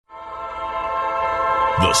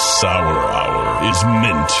The Sour Hour is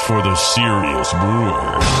meant for the serious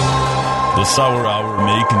brewer. The Sour Hour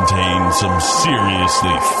may contain some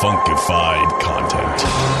seriously funkified content.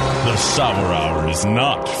 The Sour Hour is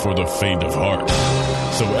not for the faint of heart.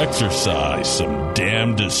 So exercise some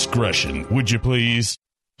damn discretion, would you please?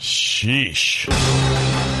 Sheesh.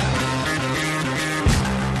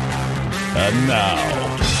 And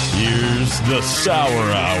now, here's the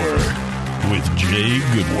Sour Hour with Jay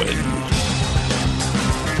Goodwin.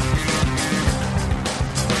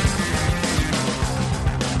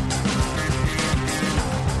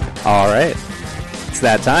 All right, it's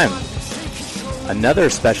that time.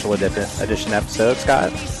 Another special edition episode,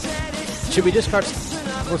 Scott. Should we just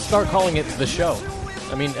start calling it the show?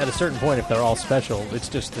 I mean, at a certain point, if they're all special, it's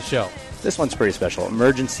just the show. This one's pretty special.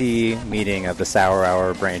 Emergency meeting of the Sour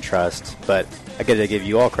Hour Brain Trust, but I got to give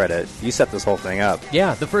you all credit. You set this whole thing up.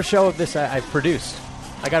 Yeah, the first show of this I've produced.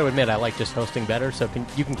 I got to admit, I like just hosting better, so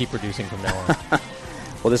you can keep producing from now on.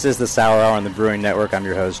 Well, this is the Sour Hour on the Brewing Network. I'm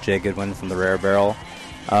your host, Jay Goodwin from the Rare Barrel.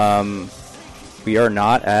 We are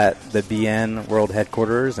not at the BN World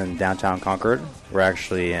Headquarters in downtown Concord. We're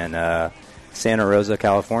actually in Santa Rosa,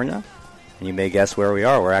 California. And you may guess where we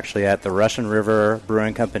are. We're actually at the Russian River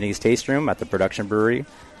Brewing Company's taste room at the production brewery.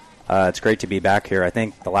 It's great to be back here. I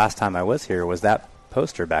think the last time I was here was that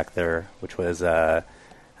poster back there, which was a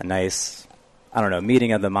nice,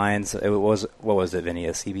 meeting of the minds. It was, what was it, Vinnie,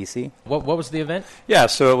 a CBC? What was the event? Yeah,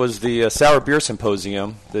 so it was the Sour Beer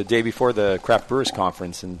Symposium the day before the Craft Brewers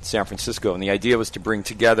Conference in San Francisco. And the idea was to bring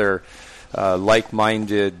together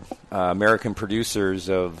like-minded American producers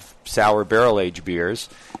of sour barrel-aged beers.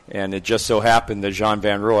 And it just so happened that Jean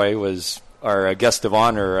Van Roy was our guest of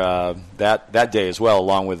honor that day as well,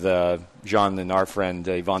 along with Jean and our friend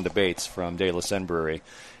Yvonne DeBates from De La Seine Brewery.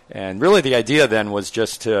 And really the idea then was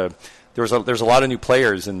just to... There's a lot of new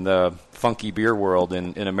players in the funky beer world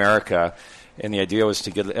in America, and the idea was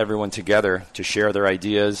to get everyone together to share their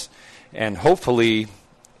ideas and hopefully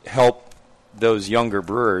help those younger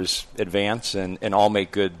brewers advance and all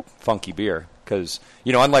make good funky beer. Because,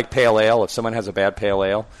 unlike pale ale, if someone has a bad pale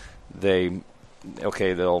ale, they'll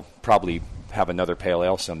probably have another pale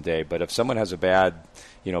ale someday. But if someone has a bad,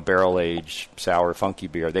 barrel-aged, sour, funky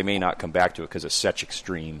beer, they may not come back to it because it's such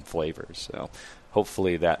extreme flavors. So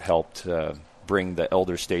hopefully that helped bring the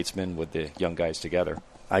elder statesmen with the young guys together.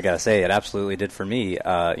 I got to say, it absolutely did for me.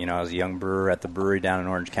 I was a young brewer at the brewery down in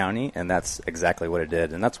Orange County, and that's exactly what it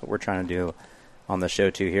did. And that's what we're trying to do on the show,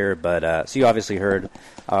 too, here. But so you obviously heard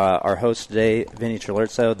our host today, Vinnie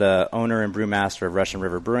Trelurzo, the owner and brewmaster of Russian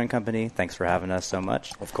River Brewing Company. Thanks for having us so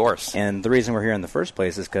much. Of course. And the reason we're here in the first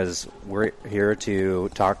place is because we're here to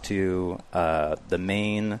talk to the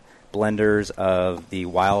main blenders of the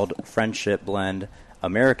Wild Friendship Blend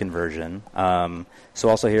American version. So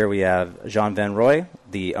also here we have Jean Van Roy,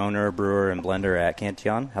 the owner, brewer, and blender at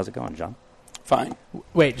Cantillon. How's it going, John? Fine.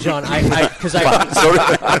 Wait, John, John,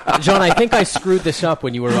 I think I screwed this up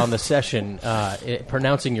when you were on the session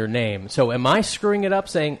pronouncing your name. So am I screwing it up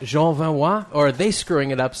saying Jean Van Roy, or are they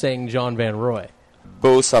screwing it up saying Jean Van Roy?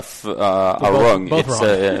 Both are wrong. It's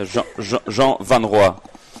Jean Van Roy.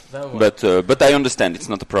 But I understand. It's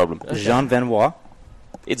not a problem. Okay. Jean Van Roy?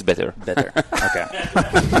 It's better. Better. Okay.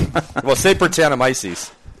 Well, say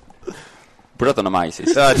Britannomyces. Britannomyces.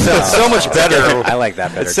 It sounds so much better. I like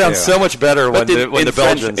that better, It sounds so much better when the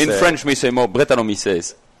Belgians in say French, we say more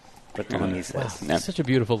Britannomyces. Britannomyces. Wow, Yeah. such a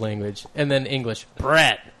beautiful language. And then English.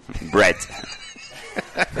 Brett. Bread.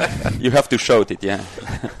 You have to shout it, yeah.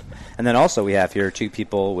 And then also we have here two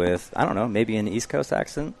people with, maybe an East Coast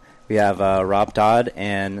accent. We have Rob Todd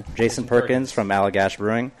and Jason Perkins from Allagash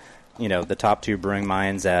Brewing. The top two brewing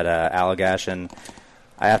minds at Allagash. And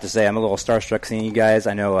I have to say, I'm a little starstruck seeing you guys.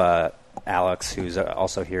 I know Alex, who's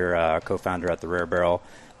also here, co-founder at the Rare Barrel.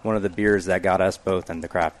 One of the beers that got us both in the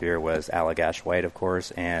craft beer was Allagash White, of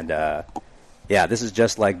course. And, this is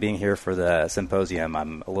just like being here for the symposium.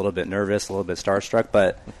 I'm a little bit nervous, a little bit starstruck,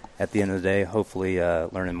 but at the end of the day, hopefully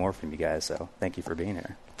learning more from you guys. So thank you for being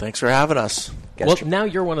here. Thanks for having us. Well, now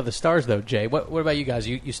you're one of the stars, though, Jay. What about you guys?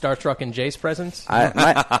 You starstruck in Jay's presence?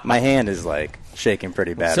 My hand is, shaking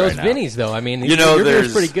pretty bad so right is now. Vinny's, though. I mean, your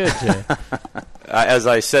beer's pretty good, Jay. As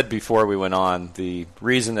I said before we went on, the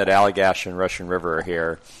reason that Allagash and Russian River are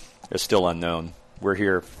here is still unknown. We're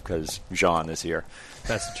here because Jean is here.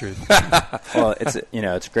 That's the truth. Well, it's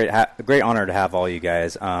a great honor to have all you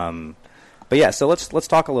guys. But yeah, so let's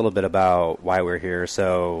talk a little bit about why we're here.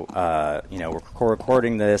 So we're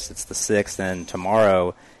recording this. It's the 6th, and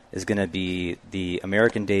tomorrow is going to be the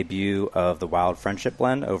American debut of the Wild Friendship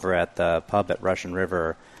Blend over at the pub at Russian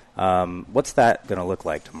River What's that going to look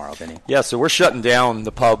like tomorrow, Vinnie? Yeah, so we're shutting down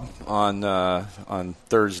the pub on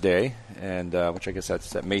Thursday, and which I guess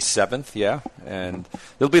that's May 7th, yeah. And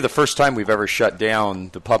it'll be the first time we've ever shut down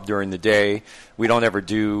the pub during the day. We don't ever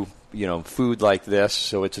do, food like this,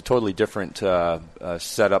 so it's a totally different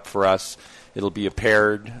setup for us. It'll be a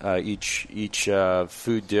paired. Each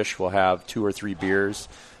food dish will have 2 or 3 beers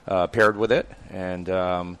paired with it, and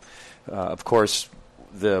of course,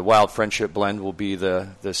 the Wild Friendship Blend will be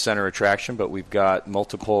the center attraction, but we've got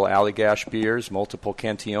multiple Allagash beers, multiple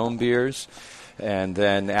Cantillon beers, and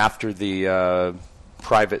then after the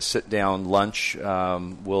private sit-down lunch,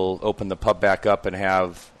 we'll open the pub back up and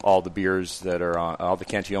have all the beers that are on, all the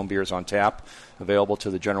Cantillon beers on tap available to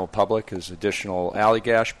the general public as additional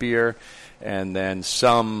Allagash beer, and then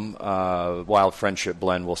some Wild Friendship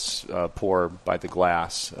Blend will pour by the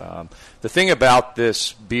glass. The thing about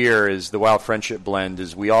this beer is the Wild Friendship Blend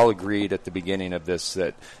is we all agreed at the beginning of this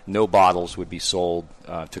that no bottles would be sold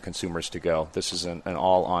to consumers to go. This is an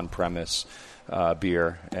all on-premise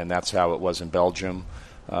beer, and that's how it was in Belgium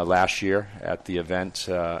last year at the event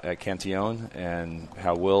at Cantillon, and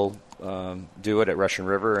how we'll do it at Russian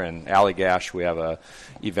River and Allagash. We have a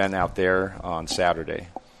event out there on Saturday.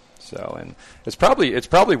 So, and it's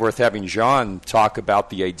probably worth having Jean talk about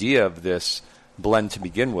the idea of this blend to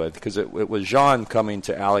begin with, because it was Jean coming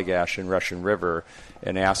to Allagash and Russian River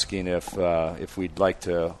and asking if we'd like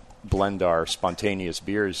to blend our spontaneous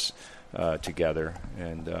beers together.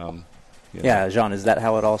 And yeah, Jean, is that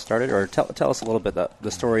how it all started, or tell us a little bit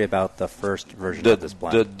the story about the first version of this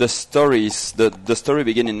blend? The story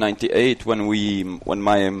began in '98 when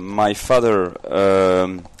my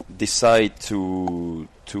father decided to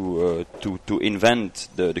invent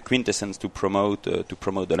the quintessence to promote the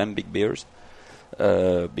lambic beers,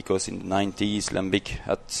 because in the 90s lambic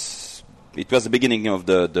it was the beginning of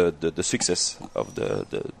the success of the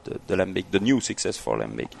lambic, the new success for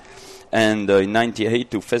lambic. And in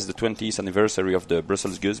 '98, to fest the 20th anniversary of the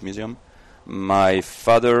Brussels Goose Museum, my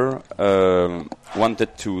father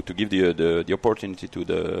wanted to give the opportunity to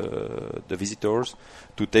the visitors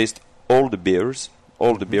to taste all the beers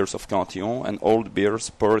of Cantillon, and all the beers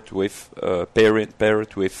paired with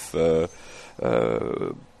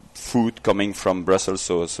food coming from Brussels,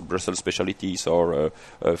 so Brussels specialties, or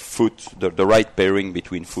food, the right pairing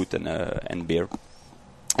between food and beer.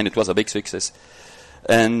 And it was a big success.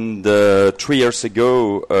 And 3 years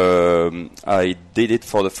ago, I did it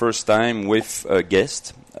for the first time with a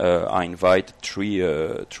guest. I invited three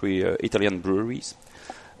Italian breweries,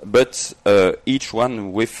 but each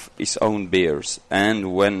one with his own beers.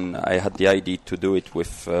 And when I had the idea to do it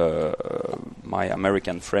with my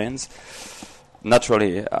American friends,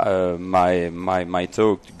 naturally my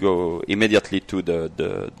talk go immediately to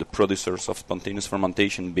the producers of spontaneous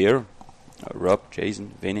fermentation beer, Rob,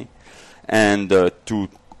 Jason, Vinnie, and to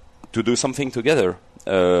do something together.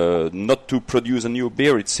 Not to produce a new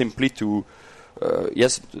beer, it's simply to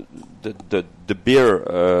the beer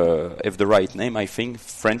have the right name, I think,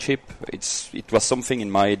 friendship. It was something in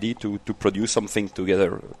my idea to produce something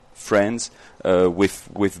together, friends,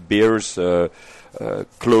 with beers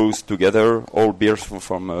close together, all beers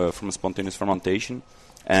from spontaneous fermentation,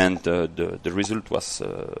 and the result was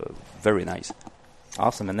very nice.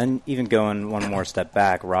 Awesome. And then even going one more step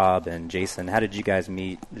back, Rob and Jason, how did you guys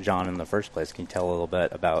meet John in the first place? Can you tell a little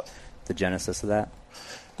bit about the genesis of that?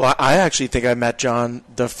 Well, I actually think I met John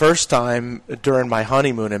the first time during my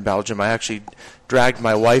honeymoon in Belgium. I actually dragged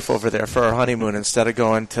my wife over there for our honeymoon. Instead of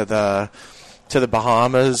going to the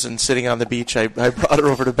Bahamas and sitting on the beach, I brought her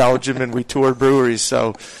over to Belgium, and we toured breweries.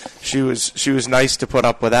 So she was nice to put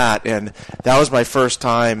up with that, and that was my first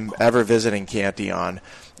time ever visiting Cantillon.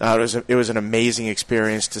 It was an amazing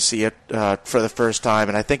experience to see it for the first time,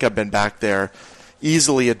 and I think I've been back there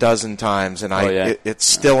easily a dozen times, and it's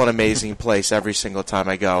still an amazing place every single time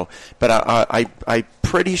I go. But I'm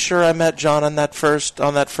pretty sure I met John on that first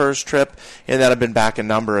trip, and then I've been back a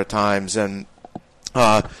number of times. And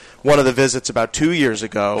one of the visits about 2 years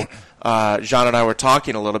ago, John and I were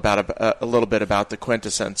talking a little bit about the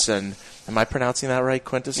quintessence. And am I pronouncing that right?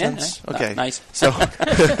 Quintessence? Yeah, okay, nice. So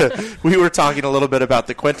we were talking a little bit about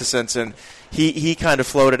the quintessence, and he kind of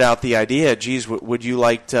floated out the idea. Geez, would you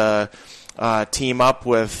like to team up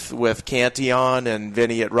with Cantillon and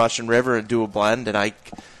Vinnie at Russian River and do a blend? And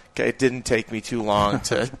it didn't take me too long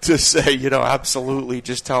to say, absolutely,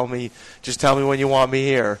 just tell me when you want me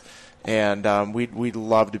here. And we'd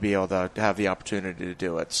love to be able to have the opportunity to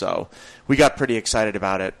do it. So we got pretty excited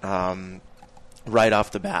about it right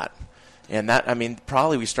off the bat. And that,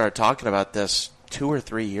 probably we started talking about this 2 or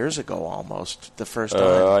 3 years ago almost, the first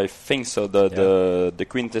time. I think so. The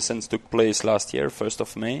quintessence took place last year, 1st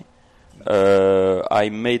of May. I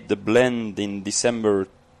made the blend in December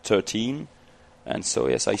 13. And so,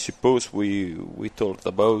 yes, I suppose we talked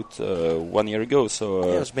about 1 year ago. So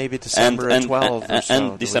it was maybe December 12 or so.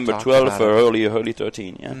 And December 12 or early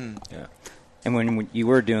 13, yeah. Yeah. And when you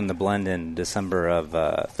were doing the blend in December of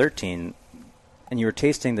 13, and you were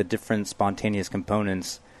tasting the different spontaneous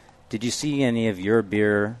components, did you see any of your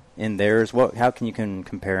beer in theirs? How can you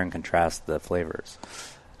compare and contrast the flavors?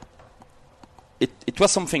 It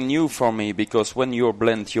was something new for me, because when you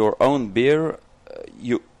blend your own beer,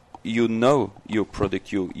 you know your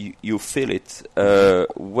product, you feel it.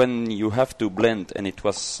 When you have to blend, and it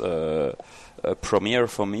was a premiere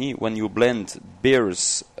for me, when you blend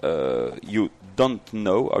beers you don't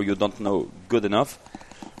know, or you don't know good enough,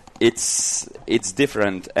 it's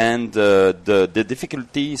different. And the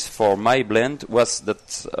difficulties for my blend was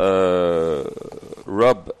that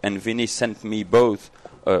Rob and Vinnie sent me both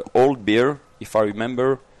old beer, if I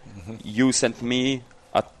remember. Mm-hmm. You sent me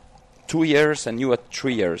 2 years, and you at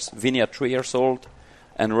 3 years. Vinnie at 3 years old,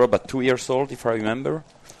 and Rob at 2 years old, if I remember.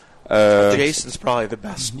 Jason's probably the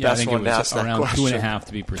best one to ask that question. Around 2.5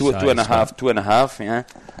 to be precise. Two and a half, yeah.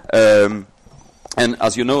 And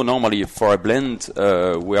as you know, normally for a blend,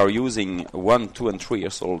 we are using 1, 2, and 3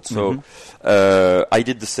 years old. So I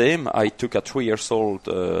did the same. I took a 3 years old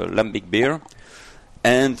lambic beer,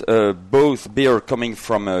 and both beer coming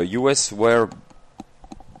from US were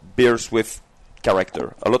beers with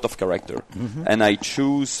character, a lot of character. Mm-hmm. And I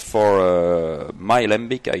choose for my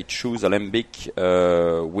lambic, I choose a lambic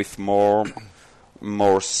with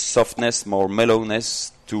more softness, more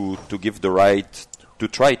mellowness to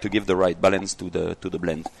try to give the right balance to the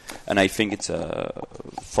blend. And I think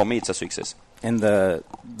for me it's a success. And the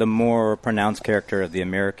more pronounced character of the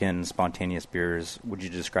American spontaneous beers, would you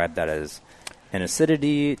describe that as an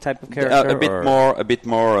acidity type of character? A bit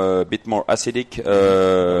more acidic,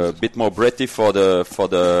 a bit more breathy for the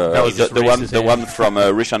one from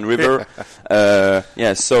Russian River.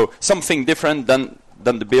 So something different than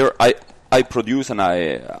the beer I produce and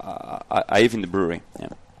I have in the brewery. Yeah.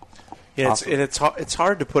 Yeah, awesome. It's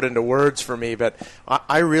hard to put into words for me, but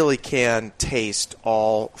I really can taste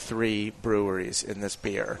all 3 breweries in this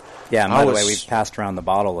beer. Yeah, and by the way, we passed around the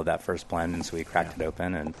bottle of that first blend, and so we cracked it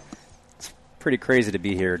open, and it's pretty crazy to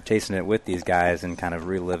be here tasting it with these guys and kind of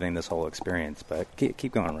reliving this whole experience. But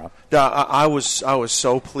keep going, Rob. I was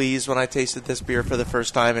so pleased when I tasted this beer for the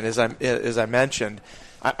first time, and as I mentioned,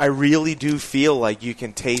 I really do feel like you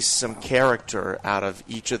can taste some character out of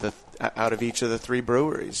each of the 3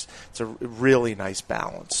 breweries. It's a really nice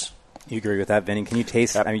balance. You agree with that, Vinnie? Can you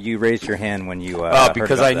taste? Yep. I mean, you raised your hand when you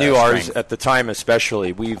because I knew ours at the time,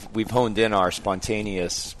 especially. We've honed in our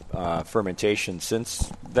spontaneous fermentation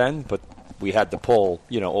since then, but we had to pull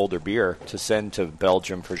older beer to send to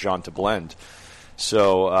Belgium for Jean to blend.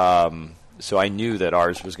 So I knew that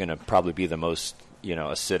ours was going to probably be the most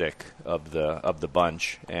acidic of the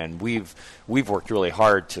bunch, and we've worked really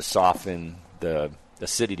hard to soften the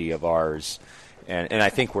acidity of ours, and I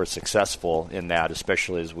think we're successful in that,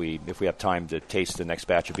 especially if we have time to taste the next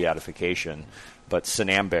batch of beatification. But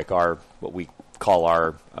Sinambic, what we call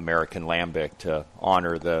our American lambic, to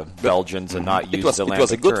honor the Belgians and not use the lambic. It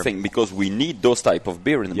was a good term. thing, because we need those type of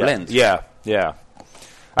beer in the blend. Yeah.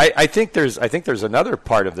 I think there's another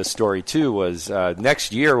part of the story too. Was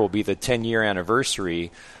next year will be the 10-year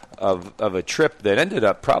anniversary of a trip that ended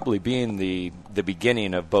up probably being the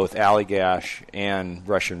beginning of both Allagash and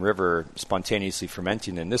Russian River spontaneously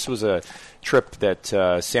fermenting. And this was a trip that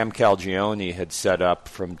Sam Calgione had set up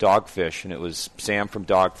from Dogfish, and it was Sam from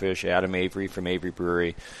Dogfish, Adam Avery from Avery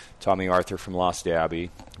Brewery, Tommy Arthur from Lost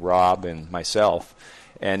Abbey, Rob, and myself.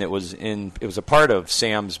 And it was a part of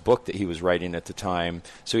Sam's book that he was writing at the time.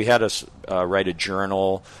 So he had us write a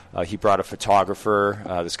journal. He brought a photographer,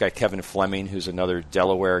 this guy Kevin Fleming, who's another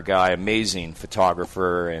Delaware guy, amazing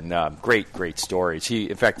photographer, and great stories.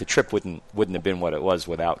 In fact, the trip wouldn't have been what it was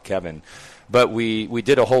without Kevin. But we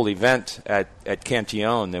did a whole event at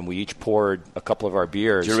Cantillon, and we each poured a couple of our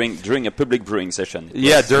beers during a public brewing session.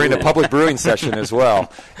 Yeah, during a public brewing session as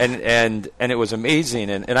well, and it was amazing.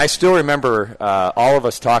 And I still remember all of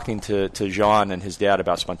us talking to Jean and his dad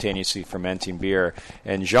about spontaneously fermenting beer.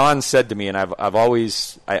 And Jean said to me, and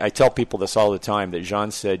I tell people this all the time, that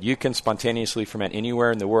Jean said, you can spontaneously ferment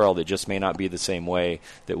anywhere in the world. It just may not be the same way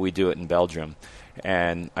that we do it in Belgium.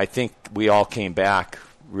 And I think we all came back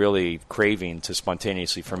really craving to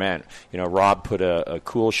spontaneously ferment. Rob put a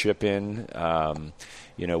cool ship in.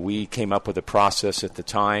 We came up with a process at the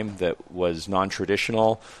time that was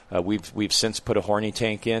non-traditional. We've since put a horny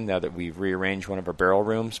tank in now that we've rearranged one of our barrel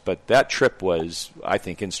rooms. But that trip was, I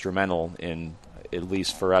think, instrumental in, at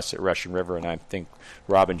least for us at Russian River, and I think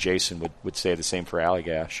Rob and Jason would say the same for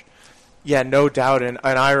Allagash. Yeah, no doubt. And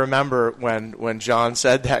I remember when John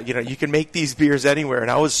said that, you can make these beers anywhere.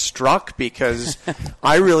 And I was struck because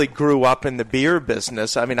I really grew up in the beer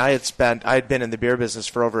business. I mean, I had been in the beer business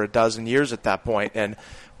for over a dozen years at that point, and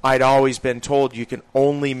I'd always been told you can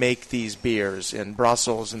only make these beers in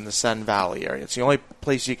Brussels and the Seine Valley area. It's the only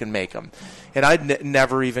place you can make them. And I'd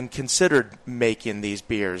never even considered making these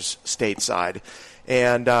beers stateside.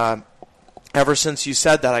 And ever since you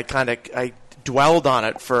said that, I dwelled on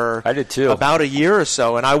it for I did too. About a year or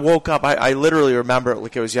so, and I woke up, I literally remember it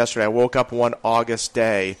like it was yesterday. I woke up one August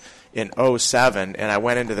day in 2007, and I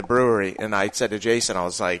went into the brewery, and I said to Jason, I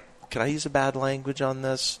was like, can I use a bad language on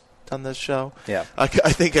this show? Yeah. I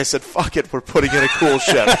think I said, fuck it, we're putting in a cool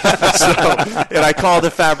ship. And I called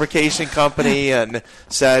the fabrication company and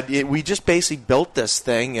said, we just basically built this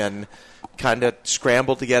thing and kind of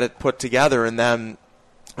scrambled to get it put together, and then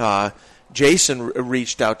Jason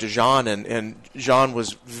reached out to Jean, and Jean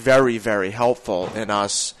was very, very helpful in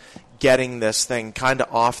us getting this thing kind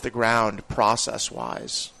of off the ground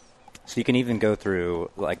process-wise. So you can even go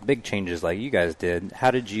through like big changes like you guys did.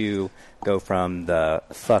 How did you go from the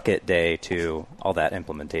fuck it day to all that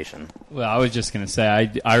implementation? Well, I was just going to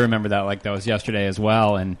say, I remember that like that was yesterday as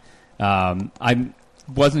well, and I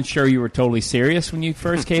wasn't sure you were totally serious when you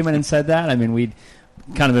first came in and said that. I mean, we'd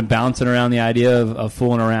kind of been bouncing around the idea of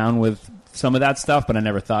fooling around with some of that stuff, but I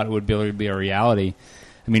never thought it would be a reality.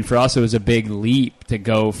 I mean, for us, it was a big leap to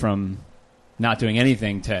go from not doing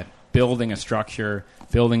anything to building a structure,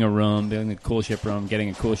 building a room, building a cool ship room, getting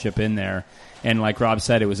a cool ship in there. And like Rob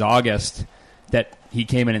said, it was August that he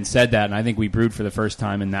came in and said that, and I think we brewed for the first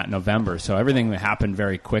time in that November. So everything happened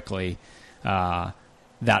very quickly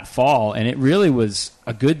that fall, and it really was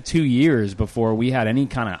a good 2 years before we had any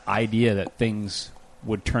kind of idea that things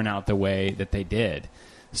would turn out the way that they did.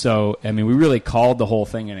 So, I mean, we really called the whole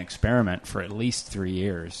thing an experiment for at least 3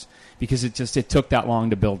 years because it took that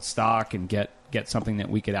long to build stock and get something that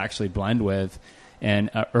we could actually blend with. And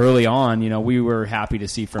early on, we were happy to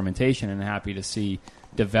see fermentation and happy to see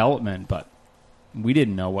development, but we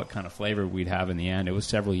didn't know what kind of flavor we'd have in the end. It was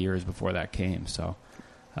several years before that came, so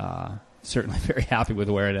certainly very happy with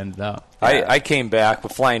where it ended up. I came back,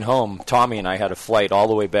 but flying home, Tommy and I had a flight all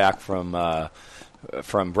the way back from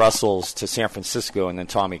Brussels to San Francisco, and then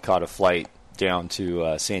Tommy caught a flight down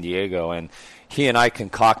to San Diego, and he and I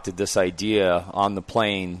concocted this idea on the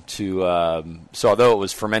plane to so although it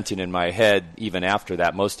was fermenting in my head even after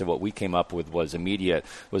that, most of what we came up with was immediate,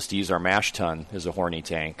 was to use our mash tun as a horny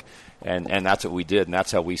tank, and that's what we did, and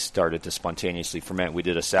that's how we started to spontaneously ferment. We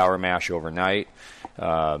did a sour mash overnight.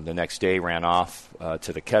 The next day ran off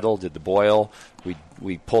to the kettle, did the boil.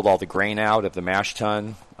 We pulled all the grain out of the mash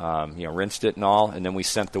tun, rinsed it and all, and then we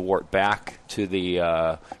sent the wort back to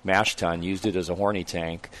the mash tun, used it as a horny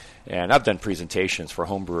tank. And I've done presentations for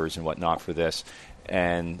homebrewers and whatnot for this,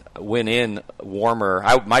 and went in warmer.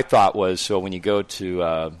 My thought was, so when you go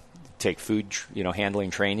to take food,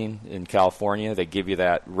 handling training in California, they give you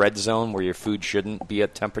that red zone where your food shouldn't be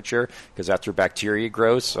at temperature because that's where bacteria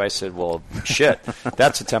grows. So I said, well, shit,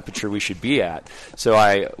 that's the temperature we should be at.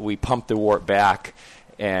 So we pumped the wort back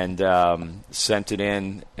and sent it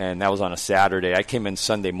in, and that was on a Saturday. I came in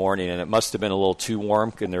Sunday morning, and it must have been a little too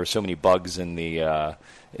warm, and there were so many bugs in the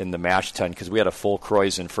mash tun because we had a full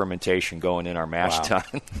Kreuzen fermentation going in our mash tun,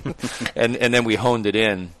 and then we honed it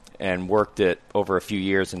in and worked it over a few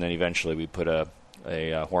years, and then eventually we put a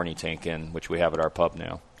horny tank in, which we have at our pub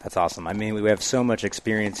now. That's awesome. I mean, we have so much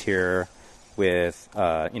experience here with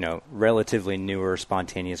relatively newer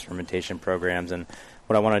spontaneous fermentation programs, and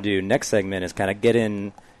what I want to do next segment is kind of get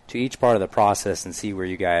in to each part of the process and see where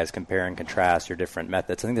you guys compare and contrast your different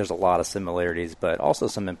methods. I think there's a lot of similarities, but also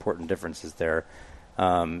some important differences there.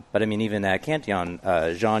 But I mean, even at Cantillon,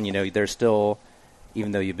 Jean, there's still,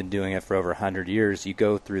 even though you've been doing it for over 100 years, you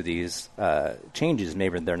go through these changes.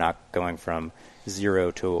 Maybe they're not going from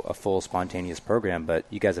zero to a full spontaneous program, but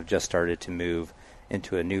you guys have just started to move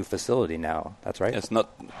into a new facility now. That's right? It's not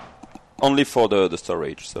only for the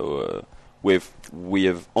storage. So we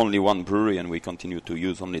have only one brewery, and we continue to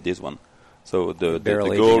use only this one. So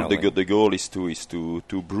the goal is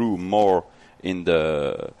to brew more in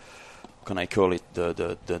the, can I call it,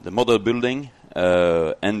 the model building,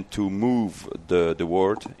 and to move the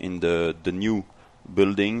wort in the new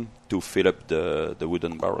building to fill up the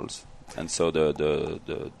wooden barrels. and so the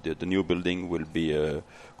new building will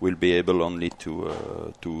be able only to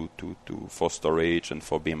for storage and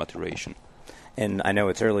for beer maturation. And I know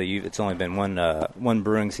it's early. It's only been one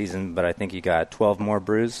brewing season, but I think you got 12 more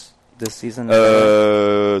brews this season.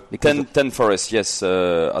 10 for us, yes.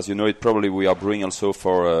 As you know, we are brewing also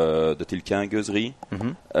for the Tilquin Gueuserie.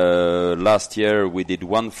 Last year we did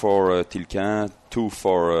one for Tilquin,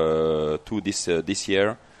 two this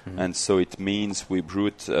year, and so it means we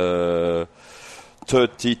brewed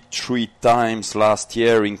 33 times last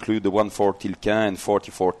year, include the one for Tilquin, and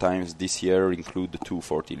 44 times this year, include the two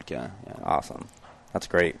for Tilquin. Yeah. Awesome. That's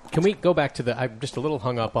great. Can we go back to I'm just a little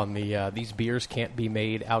hung up on the these beers can't be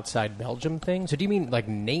made outside Belgium thing. So do you mean like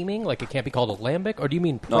naming, like it can't be called a lambic, or do you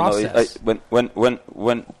mean process?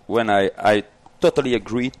 When I totally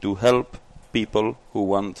agree to help people who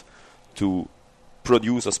want to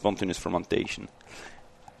produce a spontaneous fermentation.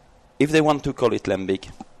 If they want to call it lambic,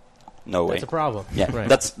 no way. That's a problem. Yeah, right.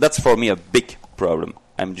 That's for me a big problem.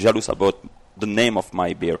 I'm jealous about the name of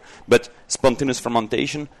my beer, but spontaneous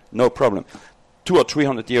fermentation, no problem. 200 or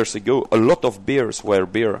 300 years ago, a lot of beers were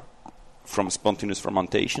beer from spontaneous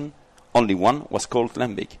fermentation. Only one was called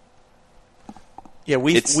lambic. Yeah,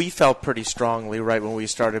 we felt pretty strongly right when we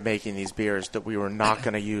started making these beers that we were not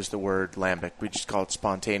going to use the word lambic. We just call it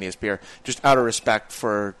spontaneous beer, just out of respect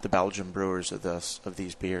for the Belgian brewers of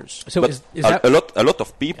these beers. So but a lot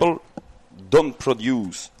of people don't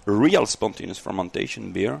produce real spontaneous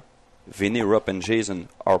fermentation beer. Vinnie, Rob, and Jason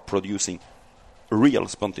are producing real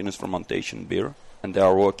spontaneous fermentation beer, and they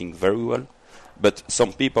are working very well. But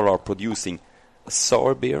some people are producing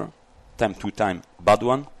sour beer, time to time, bad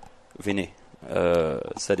one. Vinnie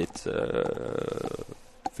said it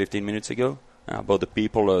 15 minutes ago about the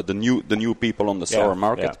people, the new people on the sour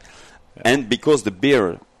market. Yeah. And because the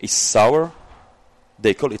beer is sour,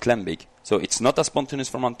 they call it lambic. So it's not a spontaneous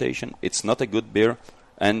fermentation. It's not a good beer,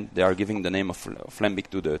 and they are giving the name of lambic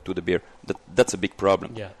to the beer. That's a big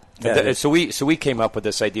problem. Yeah. So we came up with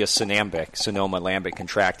this idea, synambic, Sonoma lambic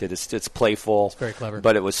contracted. It's playful. It's very clever.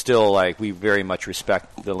 But it was still like we very much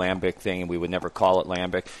respect the lambic thing, and we would never call it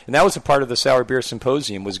lambic. And that was a part of the Sour Beer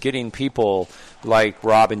Symposium, was getting people like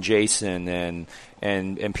Rob and Jason and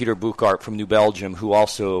Peter Buchart from New Belgium, who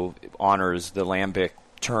also honors the lambic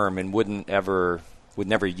term and would never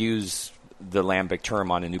use the lambic term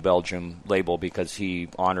on a New Belgium label because he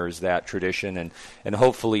honors that tradition and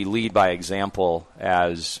hopefully lead by example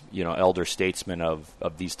as, elder statesmen of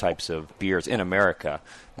these types of beers in America.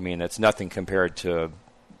 I mean, it's nothing compared to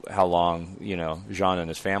how long, Jean and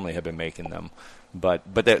his family have been making them. But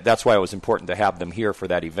that's why it was important to have them here for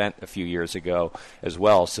that event a few years ago as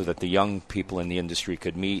well, so that the young people in the industry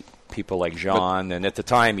could meet people like Jean. And at the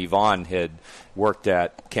time, Yvonne had worked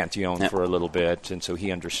at Cantillon for a little bit, and so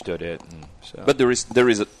he understood it. And so. But there is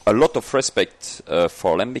a lot of respect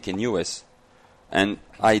for lambic in US, and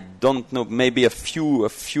I don't know. Maybe a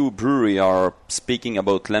few brewery are speaking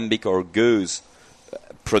about lambic or gueuze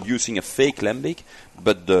producing a fake lambic,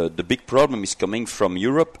 but the big problem is coming from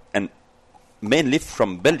Europe and mainly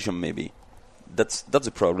from Belgium. Maybe that's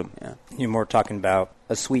a problem. Yeah, you're more talking about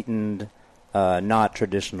a sweetened, not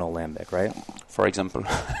traditional lambic, right? For example.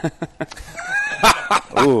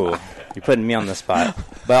 Ooh, you're putting me on the spot.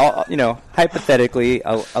 But hypothetically,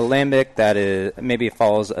 a lambic that is maybe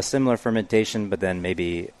follows a similar fermentation, but then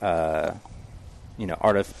maybe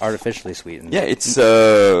artificially sweetened. Yeah, it's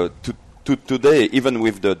today, even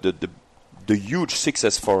with the huge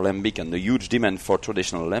success for lambic and the huge demand for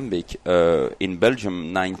traditional lambic in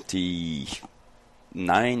Belgium,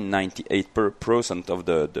 98% of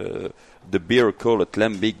the beer called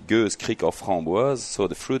lambic, gueuze, cric, or framboise, so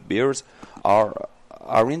the fruit beers are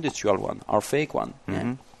industrial one, are fake one. Mm-hmm.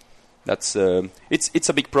 Yeah. That's it's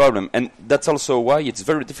a big problem, and that's also why it's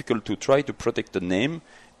very difficult to try to protect the name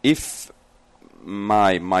if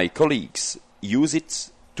my colleagues use it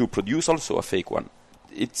to produce also a fake one.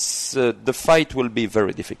 It's the fight will be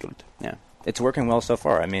very difficult. Yeah, it's working well so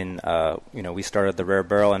far. I mean, we started the Rare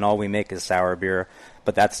Barrel, and all we make is sour beer,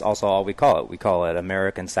 but that's also all we call it. We call it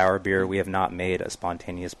American sour beer. We have not made a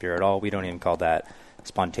spontaneous beer at all. We don't even call that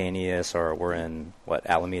spontaneous, or we're in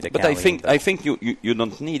Alameda County. But I think you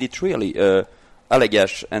don't need it really.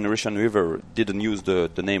 Allagash and Russian River didn't use the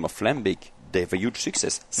name of lambic. They have a huge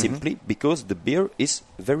success simply because the beer is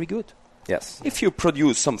very good. Yes. If you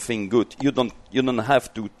produce something good, you don't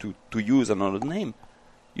have to use another name.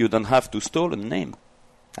 You don't have to steal a name.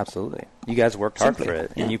 Absolutely. You guys worked hard Simply, for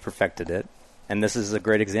it, yeah. and you perfected it. And this is a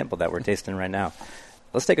great example that we're tasting right now.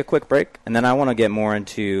 Let's take a quick break, and then I want to get more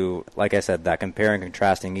into, like I said, that comparing and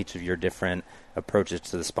contrasting each of your different approaches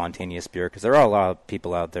to the spontaneous beer, because there are a lot of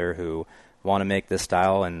people out there who want to make this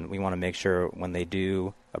style, and we want to make sure when they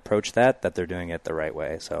do approach that they're doing it the right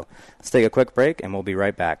way. So let's take a quick break, and we'll be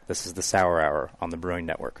right back. This is the Sour Hour on the Brewing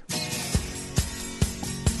Network.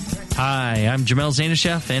 Hi, I'm Jamel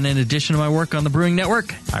Zainasheff, and in addition to my work on the Brewing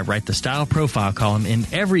Network, I write the Style Profile column in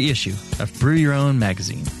every issue of Brew Your Own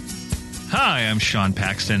magazine. Hi, I'm Sean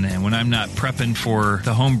Paxton, and when I'm not prepping for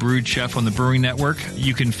the Home Brewed Chef on the Brewing Network,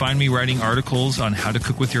 you can find me writing articles on how to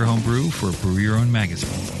cook with your home brew for Brew Your Own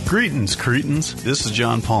magazine. Greetings, cretins. This is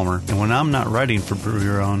John Palmer, and when I'm not writing for Brew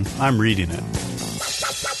Your Own, I'm reading it.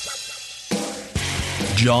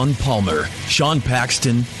 John Palmer, Sean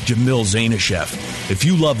Paxton, Jamil Zainasheff. If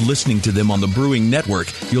you love listening to them on the Brewing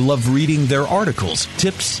Network, you'll love reading their articles,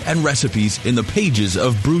 tips, and recipes in the pages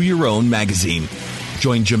of Brew Your Own magazine.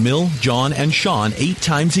 Join Jamil, John, and Sean 8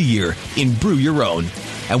 times a year in Brew Your Own.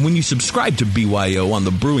 And when you subscribe to BYO on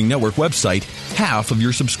the Brewing Network website, half of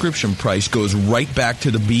your subscription price goes right back to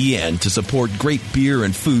the BN to support great beer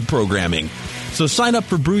and food programming. So sign up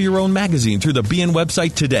for Brew Your Own magazine through the BN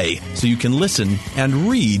website today so you can listen and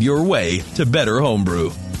read your way to better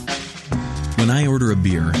homebrew. When I order a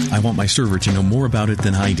beer, I want my server to know more about it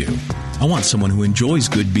than I do. I want someone who enjoys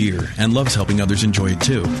good beer and loves helping others enjoy it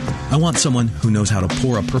too. I want someone who knows how to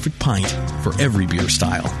pour a perfect pint for every beer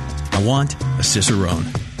style. I want a Cicerone.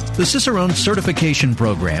 The Cicerone Certification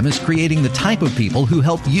Program is creating the type of people who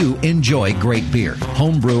help you enjoy great beer.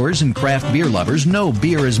 Home brewers and craft beer lovers know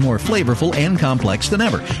beer is more flavorful and complex than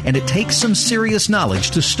ever, and it takes some serious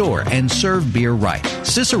knowledge to store and serve beer right.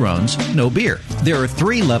 Cicerones know beer. There are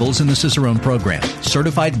 3 levels in the Cicerone program: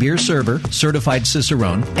 Certified Beer Server, Certified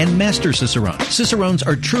Cicerone, and Master Cicerone. Cicerones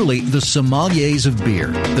are truly the sommeliers of beer.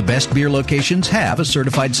 The best beer locations have a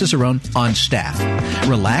Certified Cicerone on staff.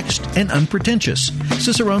 Relaxed and unpretentious.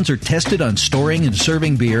 Cicerones are tested on storing and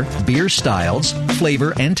serving beer, beer styles,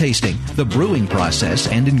 flavor and tasting, the brewing process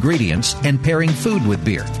and ingredients, and pairing food with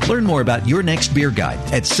beer. Learn more about your next beer guide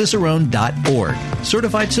at cicerone.org.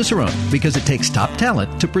 Certified Cicerone, because it takes top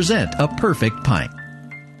talent to present a perfect pint.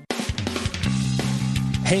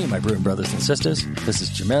 Hey, my brewing brothers and sisters, this is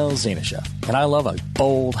Jamel Zainasheff, and I love a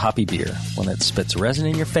bold, hoppy beer, one that spits resin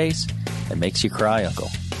in your face and makes you cry uncle.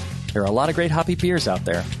 There are a lot of great hoppy beers out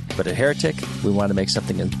there, but at Heretic, we want to make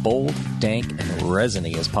something as bold, dank, and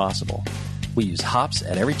resiny as possible. We use hops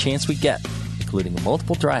at every chance we get, including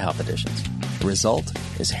multiple dry hop additions. The result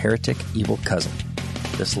is Heretic Evil Cousin.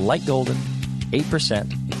 This light golden,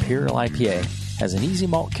 8% Imperial IPA has an easy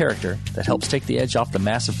malt character that helps take the edge off the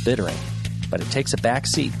massive bittering, but it takes a back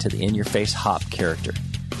seat to the in-your-face hop character.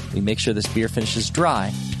 We make sure this beer finishes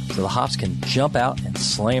dry so the hops can jump out and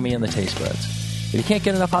slam you in the taste buds. If you can't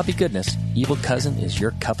get enough hoppy goodness, Evil Cousin is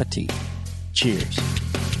your cup of tea. Cheers.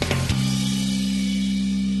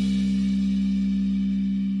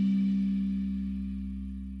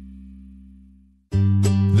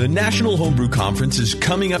 The National Homebrew Conference is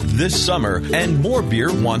coming up this summer, and More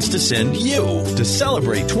Beer wants to send you. To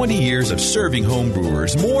celebrate 20 years of serving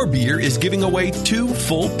homebrewers, More Beer is giving away 2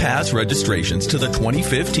 full pass registrations to the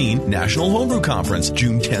 2015 National Homebrew Conference,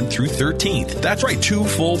 June 10th through 13th. That's right, 2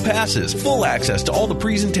 full passes, full access to all the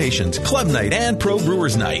presentations, club night and pro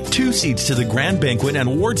brewers night, 2 seats to the grand banquet and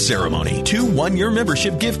awards ceremony, 2 one-year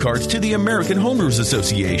membership gift cards to the American Homebrewers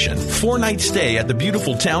Association, 4-night stay at the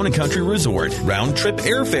beautiful Town and Country Resort, round-trip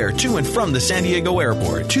airfare to and from the San Diego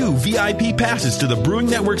airport, 2 VIP passes to the Brewing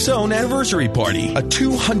Network's own anniversary party, a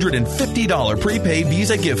 $250 prepaid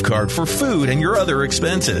Visa gift card for food and your other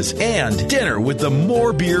expenses, and dinner with the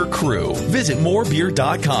More Beer crew. Visit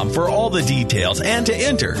morebeer.com for all the details, and to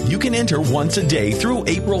enter, you can enter once a day through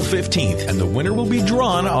April 15th, and the winner will be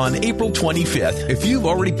drawn on April 25th. If you've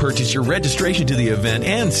already purchased your registration to the event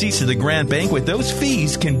and seats to the grand banquet, those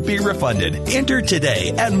fees can be refunded. Enter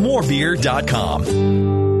today at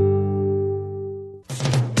morebeer.com.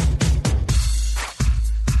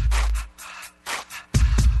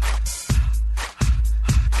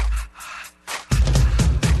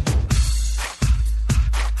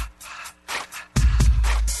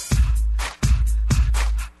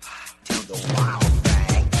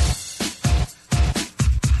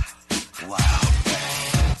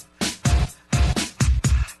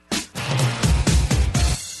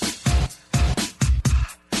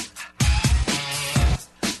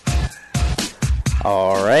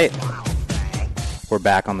 All right. We're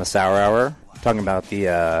back on the Sour Hour, talking about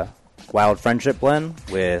the Wild Friendship Blend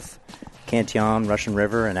with Cantillon, Russian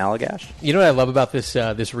River, and Allagash. You know what I love about this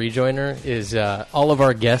this rejoiner is all of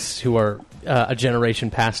our guests who are a generation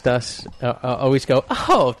past us always go,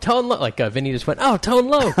 oh, Tone Loc. Like Vinnie just went, oh, Tone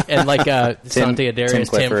Loc. And like Sante Adarius,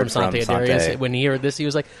 Tim from Sante Adarius, when he heard this, he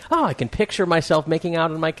was like, oh, I can picture myself making out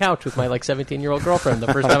on my couch with my 17-year-old girlfriend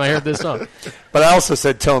the first time I heard this song. But I also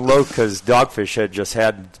said Tone Loc because Dogfish had just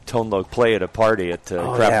had Tone Loc play at a party at the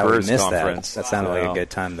Craft Brewers Conference. That sounded like a good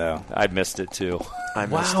time, though. I missed it, too. I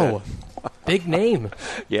missed it. Big name.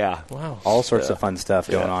 Yeah. Wow. All sorts of fun stuff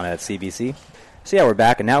going on at CBC. So, yeah, we're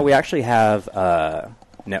back, and now we actually have now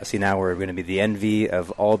we're going to be the envy of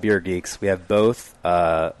all beer geeks. We have both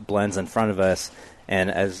blends in front of us, and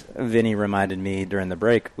as Vinny reminded me during the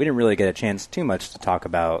break, we didn't really get a chance too much to talk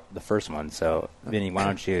about the first one. So, Vinny, why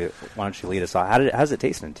don't you lead us off? How's it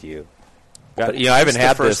tasting to you? I haven't had this. It's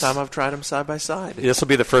the first time I've tried them side by side. This will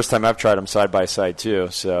be the first time I've tried them side by side too.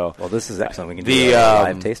 So, well, this is excellent. We can do a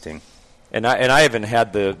live tasting. And I haven't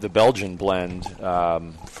had the Belgian blend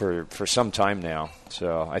for some time now.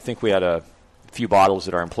 So I think we had a few bottles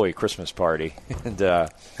at our employee Christmas party. And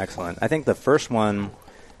excellent. I think the first one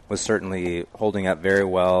was certainly holding up very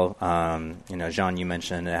well. Jean, you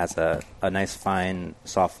mentioned it has a nice, fine,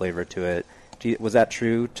 soft flavor to it. Was that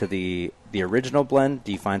true to the original blend?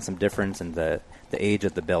 Do you find some difference in the age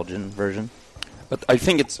of the Belgian version? But I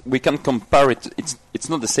think we can compare it. It's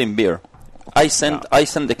not the same beer. I sent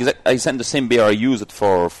the same beer I used it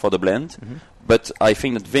for the blend, but I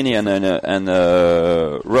think that Vinnie and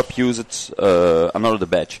Rob used it another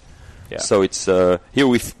batch. Yeah. So it's here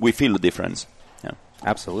we feel the difference. Yeah,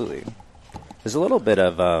 absolutely. There's a little bit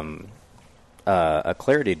of a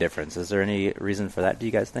clarity difference. Is there any reason for that? Do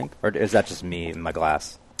you guys think, or is that just me in my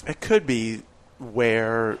glass? It could be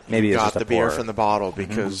where maybe you got the beer from the bottle,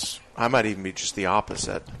 because I might even be just the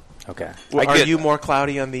opposite. Okay. Well, are you more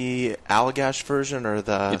cloudy on the Allagash version or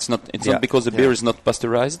the? It's not because the beer is not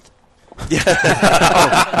pasteurized. Yeah.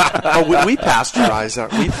 We pasteurize.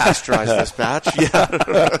 We pasteurize this batch. Yeah.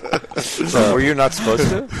 So were you not supposed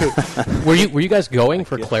to? Were you guys going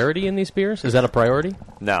for clarity in these beers? Is that a priority?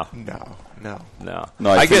 No.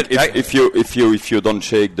 I get if you don't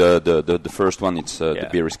shake the first one, it's the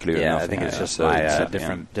beer is clear enough. I think it's just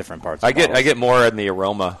different parts. I get more in the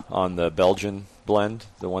aroma on the Belgian blend,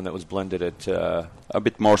 the one that was blended at a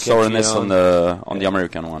bit more sourness on the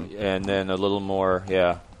American one, and then a little more,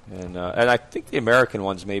 and I think the American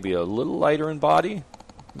one's maybe a little lighter in body,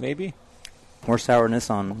 maybe more sourness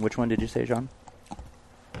on which one did you say, John?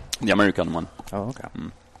 The American one. Oh, okay.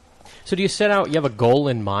 So do you you have a goal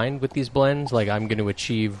in mind with these blends, like I'm going to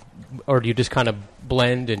achieve, or do you just kind of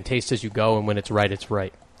blend and taste as you go, and when it's right, it's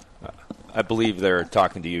right? I believe they're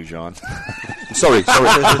talking to you, John. Sorry. Can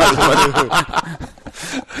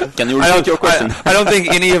you repeat your question? I don't think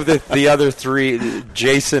any of the other three,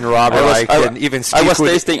 Jason, Rob, or I can even speak.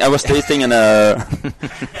 I was tasting and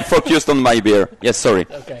focused on my beer. Yes, sorry.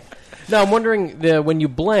 Okay. Now I'm wondering when you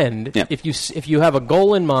blend, if you have a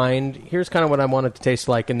goal in mind, here's kind of what I want it to taste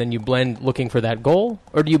like, and then you blend looking for that goal,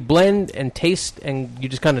 or do you blend and taste and you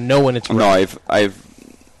just kind of know when it's right? No, I've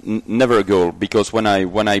never a goal, because when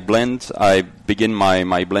I blend, I begin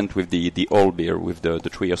my blend with the old beer, with the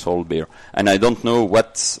 3 years old beer, and I don't know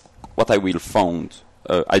what I will find.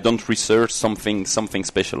 I don't research something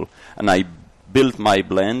special, and I build my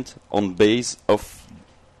blend on base of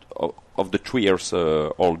the 3 years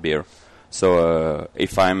old beer. So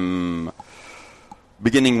if I'm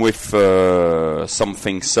beginning with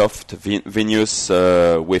something soft, vinous,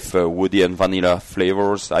 with woody and vanilla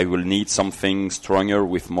flavors, I will need something stronger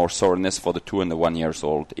with more sourness for the 2 and the 1 years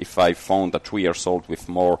old. If I found a 3 years old with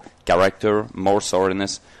more character, more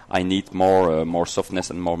sourness, I need more softness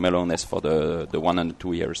and more mellowness for the 1 and the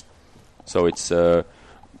 2 years. So it's a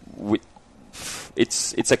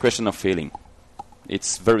question of feeling.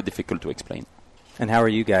 It's very difficult to explain. And how are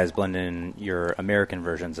you guys blending your American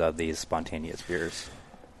versions of these spontaneous beers?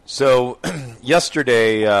 So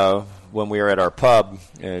yesterday, when we were at our pub,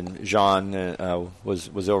 and Jean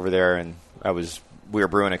was over there, and we were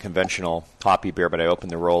brewing a conventional hoppy beer, but I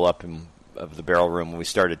opened the roll up of the barrel room, and we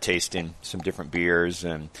started tasting some different beers,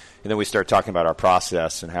 and then we started talking about our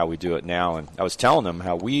process and how we do it now. And I was telling them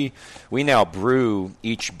how we now brew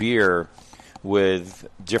each beer with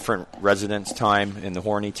different residence time in the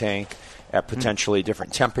horny tank at potentially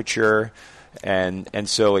different temperature, and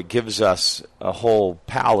so it gives us a whole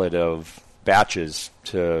palette of batches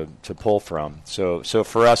to pull from. So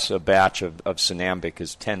for us, a batch of Sinambic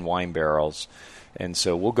is 10 wine barrels, and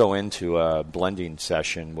so we'll go into a blending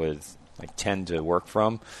session with like 10 to work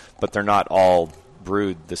from, but they're not all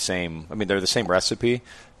brewed the same. I mean, they're the same recipe,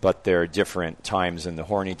 but there are different times in the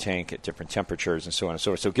horny tank at different temperatures and so on and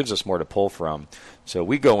so forth. So it gives us more to pull from. So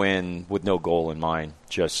we go in with no goal in mind,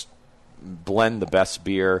 just blend the best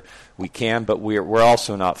beer we can, but we're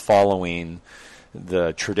also not following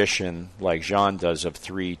the tradition like Jean does of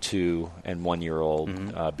 3, 2, and 1 year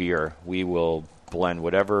old beer. We will blend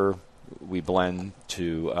whatever we blend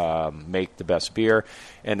to make the best beer.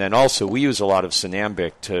 And then also we use a lot of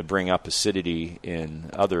Sinambic to bring up acidity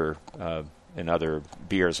in other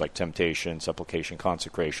beers like Temptation, Supplication,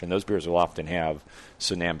 Consecration. Those beers will often have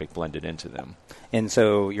Sinambic blended into them. And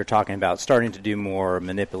so you're talking about starting to do more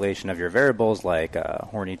manipulation of your variables like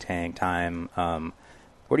horny tank time.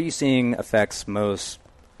 What are you seeing affects most,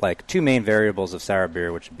 like 2 main variables of sour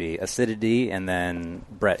beer, which would be acidity and then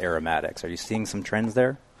Brett aromatics? Are you seeing some trends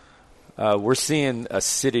there? We're seeing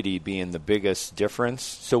acidity being the biggest difference.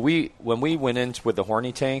 So when we went in with the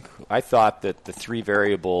horny tank, I thought that the 3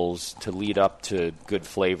 variables to lead up to good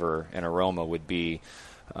flavor and aroma would be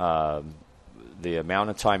the amount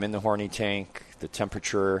of time in the horny tank, the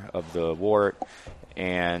temperature of the wort,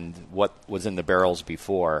 and what was in the barrels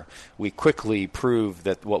before. We quickly proved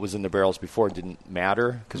that what was in the barrels before didn't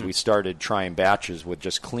matter because we started trying batches with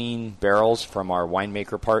just clean barrels from our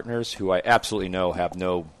winemaker partners, who I absolutely know have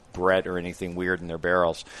no Brett or anything weird in their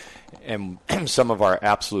barrels. And some of our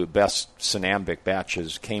absolute best Sinambic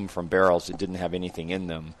batches came from barrels that didn't have anything in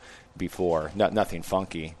them before, nothing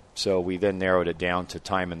funky. So we then narrowed it down to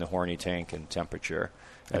time in the horny tank and temperature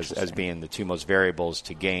as being the 2 most variables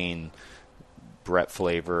to gain Brett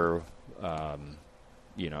flavor,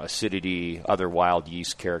 acidity, other wild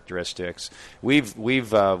yeast characteristics. We've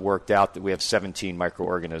worked out that we have 17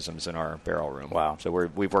 microorganisms in our barrel room. Wow! So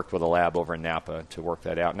we've worked with a lab over in Napa to work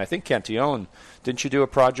that out. And I think Cantillon, didn't you do a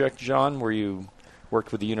project, Jean, where you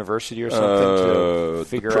worked with the university or something to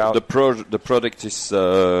figure out the product is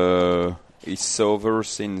over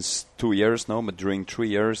since 2 years now, but during 3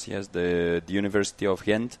 years, yes, the University of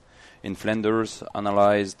Ghent in Flanders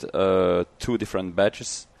analyzed 2 different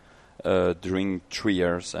batches during 3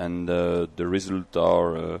 years, and the results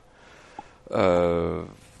are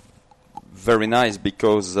very nice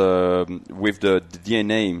because with the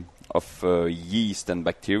DNA of yeast and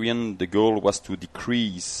bacterium, the goal was to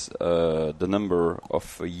decrease the number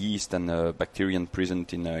of yeast and bacterium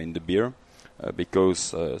present in the beer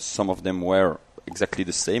because some of them were exactly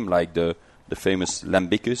the same, like the famous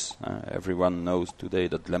Lambicus. Everyone knows today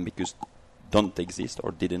that Lambicus don't exist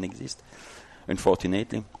or didn't exist,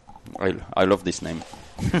 unfortunately. I love this name.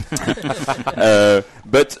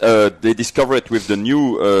 But they discovered with the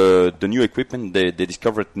new equipment, they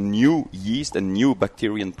discovered new yeast and new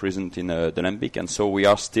bacterium present in the lambic, and so we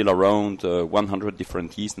are still around 100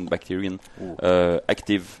 different yeast and bacterium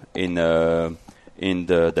active in the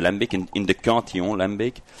lambic, in the Cantillon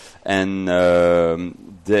lambic, and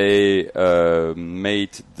they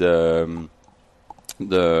made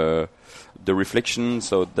the reflection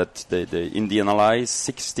so that in the analyze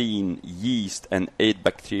 16 yeast and 8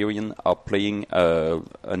 bacterium are playing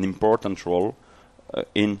an important role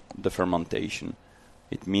in the fermentation.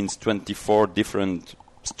 It means 24 different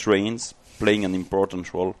strains playing an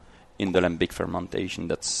important role in the lambic fermentation.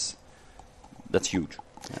 That's huge.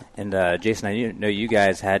 Yeah. And Jason, I know you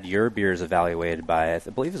guys had your beers evaluated by, I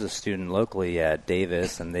believe, as a student locally at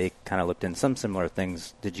Davis, and they kind of looked in some similar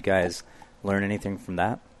things. Did you guys learn anything from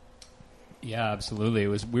that? Yeah, absolutely.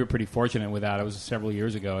 We were pretty fortunate with that. It was several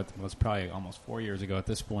years ago. It was probably almost 4 years ago at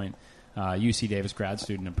this point. UC Davis grad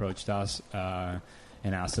student approached us and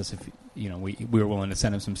asked us if we were willing to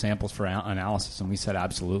send him some samples for analysis, and we said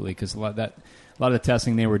absolutely, because a lot of the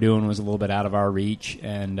testing they were doing was a little bit out of our reach,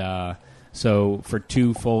 and so for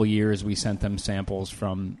 2 full years we sent them samples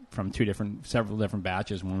from several different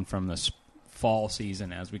batches, one from the fall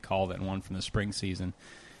season, as we called it, and one from the spring season.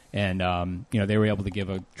 And they were able to give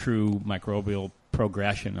a true microbial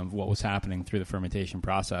progression of what was happening through the fermentation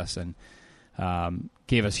process, and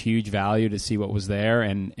gave us huge value to see what was there.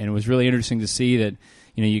 And it was really interesting to see that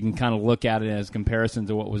you can kind of look at it as comparison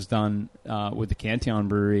to what was done with the Cantillon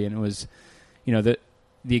brewery, and it was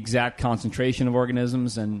the exact concentration of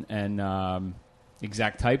organisms and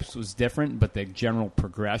exact types was different, but the general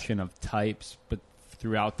progression of types, but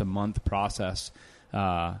throughout the month process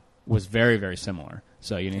was very, very similar.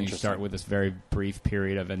 So you start with this very brief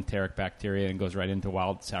period of enteric bacteria and goes right into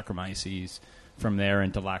wild Saccharomyces, from there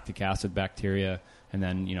into lactic acid bacteria, and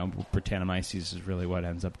then Brettanomyces is really what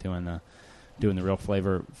ends up doing the real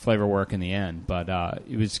flavor work in the end. But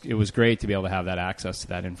it was great to be able to have that access to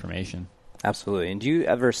that information. Absolutely. And do you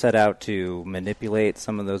ever set out to manipulate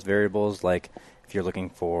some of those variables? Like if you're looking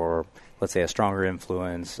for, let's say, a stronger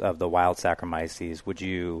influence of the wild Saccharomyces, would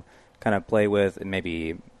you kind of play with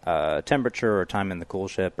maybe temperature or time in the cool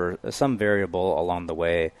ship or some variable along the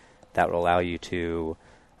way that will allow you to,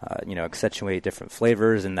 accentuate different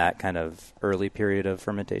flavors in that kind of early period of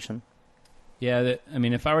fermentation? Yeah,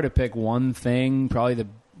 if I were to pick one thing, probably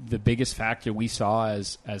the biggest factor we saw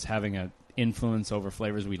as having an influence over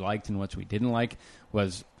flavors we liked and what we didn't like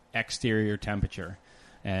was exterior temperature.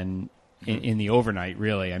 And in the overnight,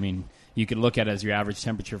 really. I mean, you could look at it as your average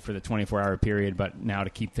temperature for the 24-hour period, but now to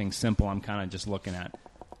keep things simple, I'm kind of just looking at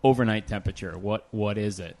overnight temperature. What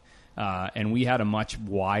is it? And we had a much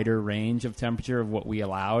wider range of temperature of what we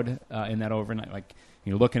allowed in that overnight. Like,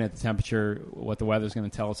 looking at the temperature, what the weather's going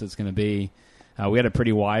to tell us it's going to be. We had a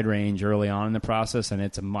pretty wide range early on in the process, and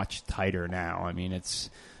it's a much tighter now. I mean, it's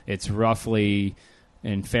roughly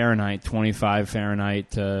in Fahrenheit, 25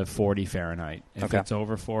 Fahrenheit to 40 Fahrenheit. If it's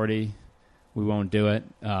over 40, we won't do it.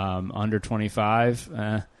 Under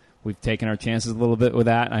 25, we've taken our chances a little bit with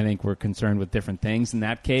that. I think we're concerned with different things in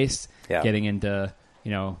that case. Yeah. Getting into,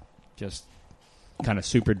 just kind of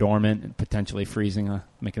super dormant and potentially freezing,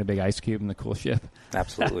 making a big ice cube in the cool ship.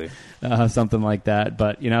 Absolutely. Something like that.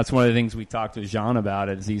 But, it's one of the things we talked to Jean about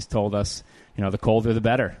is he's told us, the colder the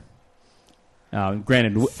better.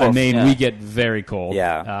 Granted, we get very cold.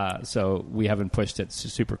 Yeah. So we haven't pushed it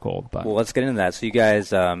super cold. But. Well, let's get into that. So you guys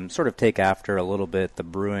sort of take after a little bit the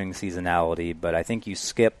brewing seasonality, but I think you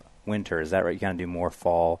skip winter. Is that right? You kind of do more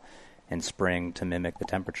fall and spring to mimic the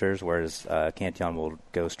temperatures, whereas Cantillon will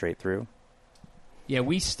go straight through? Yeah,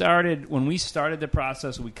 when we started the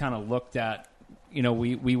process, we kind of looked at,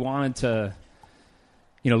 we wanted to,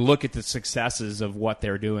 look at the successes of what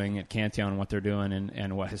they're doing at Cantillon, what they're doing,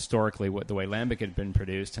 and what historically the way Lambic had been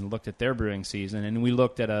produced, and looked at their brewing season, and we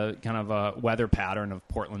looked at a kind of a weather pattern of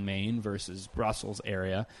Portland, Maine versus Brussels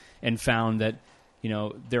area, and found that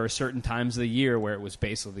there are certain times of the year where it was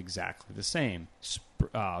basically exactly the same,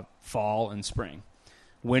 fall and spring.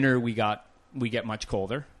 Winter we get much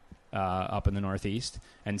colder up in the Northeast,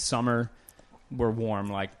 and summer we're warm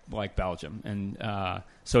like Belgium. And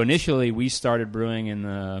so initially we started brewing in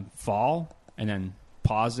the fall and then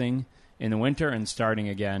pausing in the winter and starting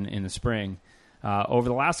again in the spring. Over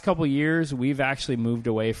the last couple of years, we've actually moved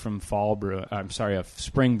away from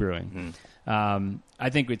spring brewing. I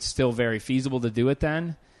think it's still very feasible to do it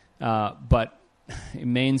then, but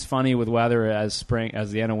Maine's funny with weather as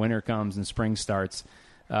the end of winter comes and spring starts.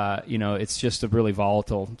 It's just a really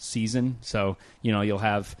volatile season. So, you'll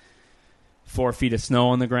have 4 feet of snow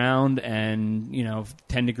on the ground and,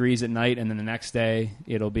 10 degrees at night, and then the next day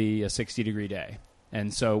it'll be a 60-degree day.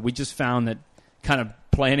 And so we just found that kind of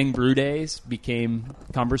planning brew days became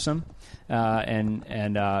cumbersome.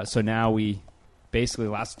 So now basically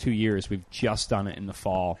the last 2 years, we've just done it in the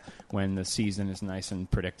fall when the season is nice and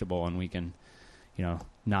predictable and we can,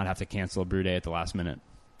 not have to cancel a brew day at the last minute.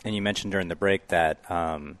 And you mentioned during the break that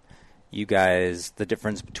you guys, the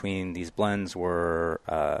difference between these blends were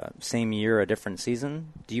same year, a different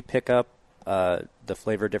season. Do you pick up the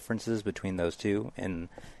flavor differences between those two in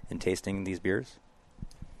tasting these beers?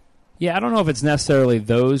 Yeah, I don't know if it's necessarily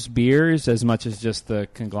those beers as much as just the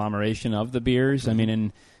conglomeration of the beers. I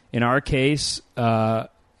mean, in our case,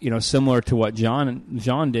 similar to what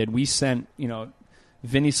Jean did, we sent,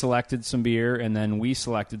 Vinnie selected some beer, and then we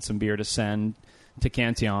selected some beer to send to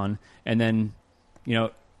Cantillon, and then,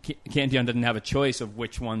 Cantillon didn't have a choice of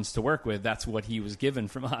which ones to work with. That's what he was given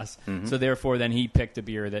from us. Mm-hmm. So therefore, then he picked a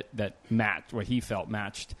beer that matched what he felt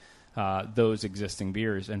matched those existing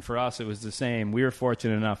beers. And for us, it was the same. We were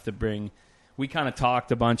fortunate enough to bring. We kind of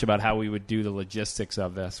talked a bunch about how we would do the logistics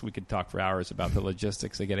of this. We could talk for hours about the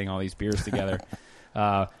logistics of getting all these beers together.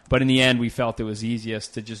 But in the end, we felt it was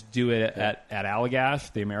easiest to just do it at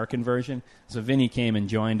Allagash, the American version. So Vinnie came and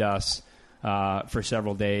joined us for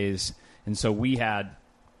several days. And so we had,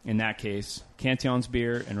 in that case, Cantillon's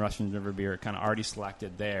beer and Russian River beer kind of already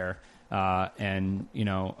selected there. And,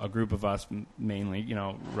 a group of us, mainly,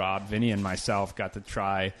 Rob, Vinnie, and myself, got to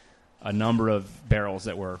try a number of barrels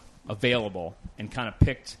that were available and kind of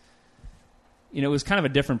picked. It was kind of a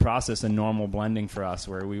different process than normal blending for us,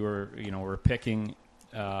 where we were, we're picking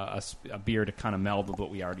a beer to kind of meld with what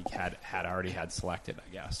we already had selected,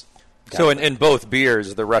 I guess. So in both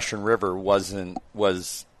beers, the Russian River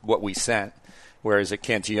was what we sent, whereas at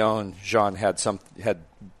Cantillon, Jean had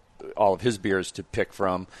all of his beers to pick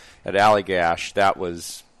from. At Allagash,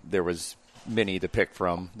 there was many to pick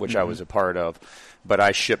from, which I was a part of. But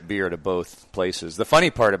I shipped beer to both places. The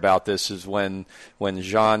funny part about this is when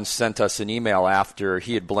Jean sent us an email after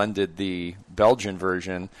he had blended the Belgian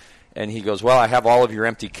version, And he goes, well, I have all of your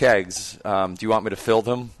empty kegs. Do you want me to fill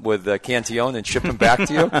them with Cantillon and ship them back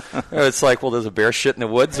to you? It's like, well, there's a bear shit in the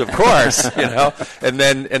woods? Of course, And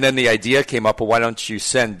then the idea came up, well, why don't you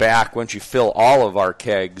fill all of our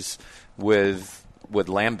kegs with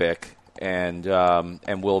lambic, and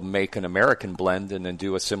we'll make an American blend and then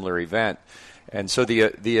do a similar event. And so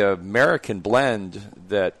the American blend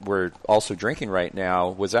that we're also drinking right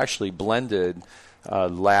now was actually blended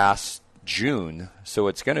last June, so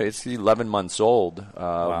it's 11 months old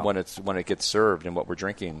when it gets served, and what we're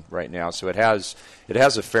drinking right now. So it has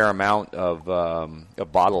a fair amount of a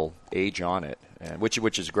bottle age on it,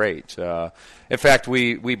 which is great. In fact,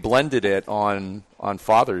 we blended it on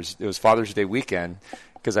Father's Day weekend,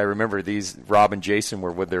 because I remember Rob and Jason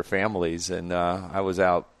were with their families, and I was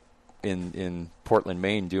out in Portland,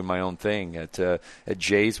 Maine, doing my own thing at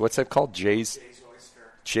Jay's. What's that called? Jay's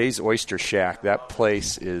Oyster Shack. That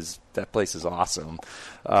place is awesome.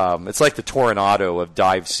 It's like the Toronado of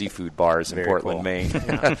dive seafood bars in Portland, Maine.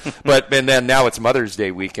 And then now it's Mother's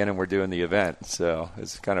Day weekend, and we're doing the event, so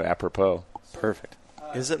it's kind of apropos. Perfect.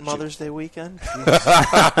 Is it Mother's Day weekend?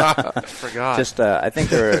 I forgot. I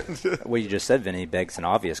think what you just said, Vinny, begs an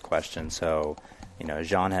obvious question. So,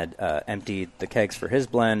 Jean had emptied the kegs for his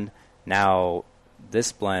blend. Now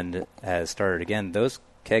this blend has started again. Those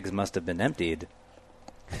kegs must have been emptied.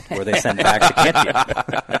 Were they sent back to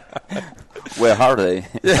Cantillon? Where are they?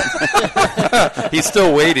 He's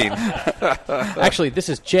still waiting. Actually, this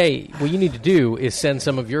is Jay. What you need to do is send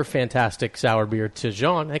some of your fantastic sour beer to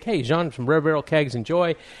Jean. Like, hey, Jean, from Rare Barrel Kegs,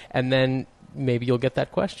 enjoy. And then maybe you'll get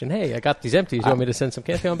that question. Hey, I got these empties. You want me to send some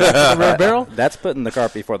Cantillon back to the Rare Barrel? That's putting the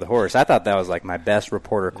cart before the horse. I thought that was like my best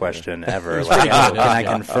reporter question ever. Like, can I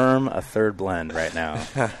confirm a third blend right now?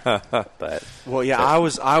 But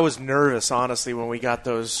I was nervous, honestly, when we got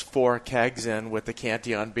those 4 kegs in with the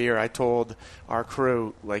Cantillon beer. I told our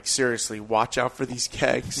crew, like, seriously, watch out for these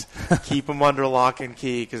kegs. Keep them under lock and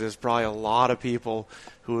key, because there's probably a lot of people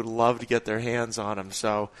who would love to get their hands on them.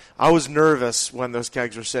 So I was nervous when those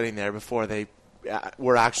kegs were sitting there before they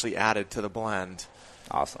were actually added to the blend.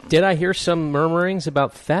 Awesome. Did I hear some murmurings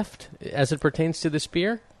about theft as it pertains to this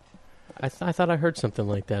beer? I thought I heard something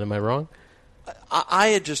like that. Am I wrong? I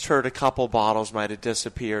had just heard a couple bottles might have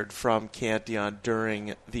disappeared from Cantillon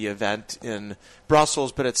during the event in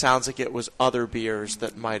Brussels, but it sounds like it was other beers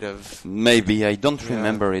that might have... Maybe. I don't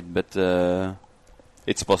remember it, but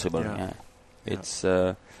it's possible, yeah. It's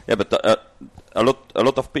but a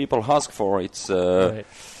lot of people ask for it. Right.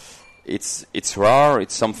 It's rare.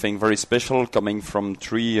 It's something very special, coming from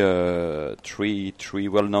three well-known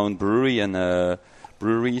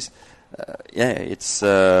breweries. It's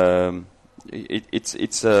a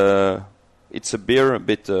beer a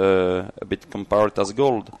bit compared as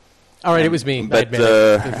gold. All right, it was me. But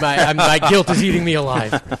my guilt is eating me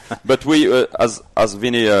alive. But we, as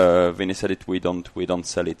Vinnie said it, we don't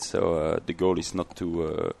sell it. So the goal is not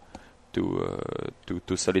to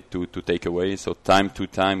sell it to take away. So time to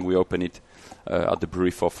time we open it at the brewery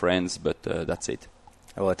for friends, but that's it.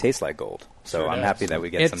 Well, it tastes like gold, so I'm happy that we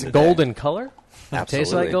get some today. It's gold in color? Absolutely. It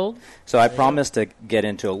tastes like gold? So I promised to get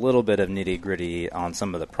into a little bit of nitty-gritty on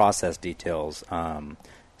some of the process details.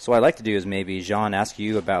 So what I'd like to do is maybe, Jean, ask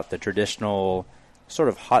you about the traditional sort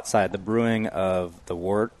of hot side, the brewing of the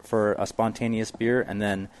wort for a spontaneous beer, and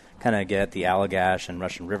then kind of get the Allagash and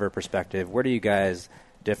Russian River perspective. Where do you guys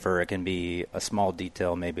differ? It can be a small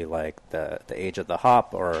detail, maybe like the age of the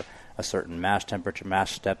hop or a certain mash temperature,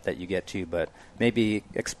 mash step that you get to, but maybe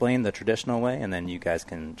explain the traditional way, and then you guys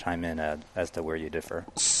can chime in as to where you differ.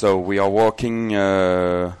 So we are working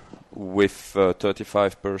with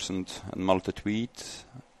 35% malted wheat,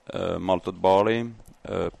 malted barley,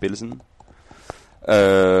 Pilsen.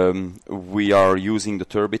 We are using the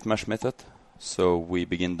turbid mash method. So we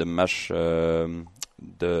begin the mash, the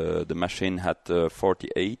machine at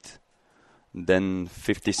 48, then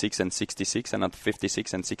 56 and 66, and at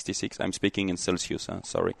 56 and 66, I'm speaking in Celsius.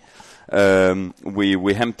 Sorry.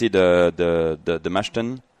 We empty the mash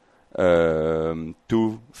tun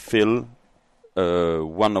to fill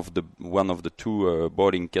one of the two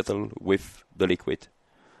boiling kettle with the liquid.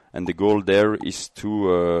 And the goal there is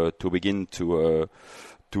to begin to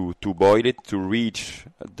boil it, to reach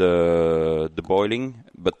the boiling,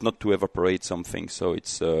 but not to evaporate something. So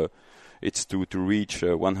it's to reach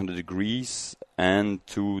 100 degrees and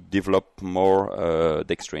to develop more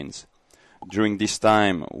dextrins. During this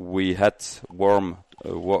time, we had warm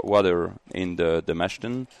water in the mash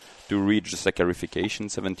tun to reach the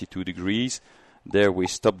saccharification, 72 degrees. There we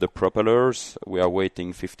stop the propellers. We are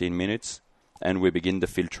waiting 15 minutes. And we begin the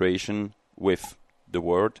filtration with the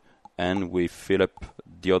wort, and we fill up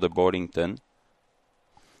the other boiling tun.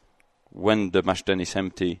 when the mash tun is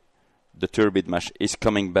empty, the turbid mash is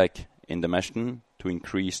coming back in the mash tun to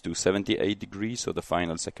increase to 78 degrees, so the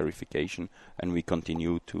final saccharification, and we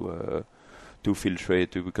continue to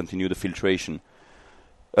filtrate. We continue the filtration.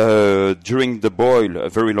 During the boil, a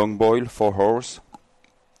very long boil, 4 hours,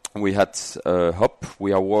 we had hop.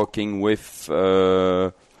 We are working with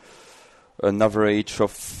an average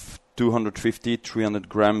of 250-300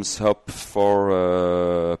 grams hop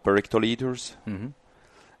per hectoliters. Mm-hmm.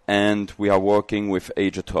 And we are working with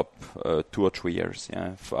aged hop, 2 or 3 years.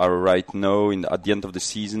 Yeah. Right now, at the end of the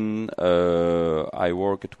season, I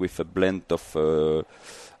worked with a blend of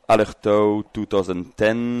Allertau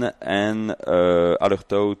 2010 and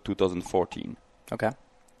Allertau 2014. Okay.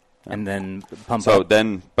 Yeah. And then pump up. So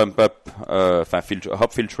then pump up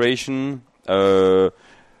hop filtration.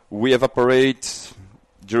 We evaporate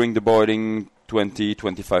during the boiling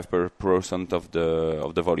 20-25% of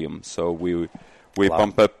the volume. So we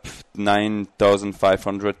pump up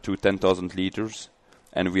 9,500 to 10,000 liters,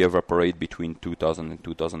 and we evaporate between 2,000 and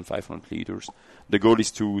 2,500 liters. The goal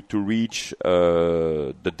is to reach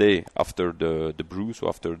the day after the brew, so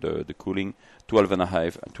after the cooling,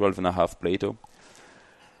 12.5 Plato.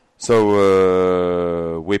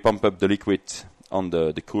 So we pump up the liquid on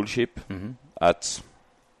the cool ship at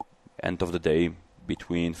end of the day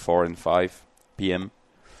between 4 and 5 p.m.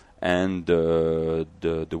 And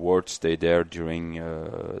the wort stay there during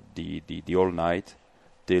the whole night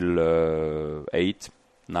till 8,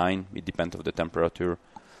 9. It depends on the temperature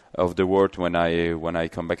of the wort when I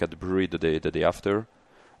come back at the brewery the day after.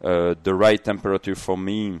 The right temperature for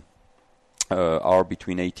me are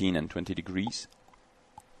between 18 and 20 degrees,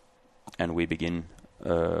 and we begin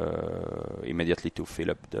immediately to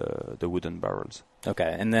fill up the wooden barrels.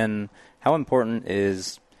 Okay, and then how important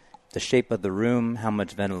is the shape of the room, how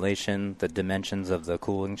much ventilation, the dimensions of the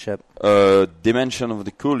cooling ship? Dimension of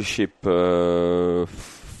the cool ship, 4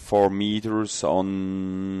 meters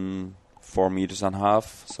on 4 meters and a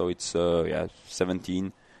half. So it's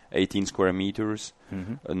 17, 18 square meters.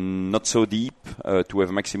 Mm-hmm. Not so deep to have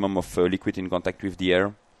a maximum of liquid in contact with the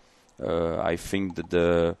air. I think that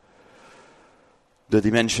the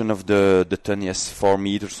dimension of the tun, yes, 4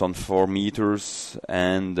 meters on 4 meters,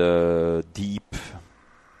 and deep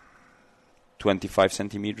 25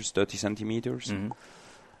 centimeters, 30 centimeters.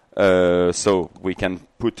 Mm-hmm. So we can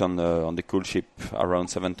put on the cool ship around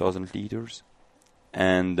 7,000 liters,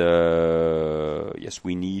 and yes,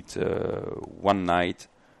 we need 1 night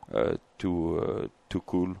to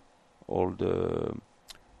cool all the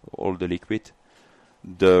liquid.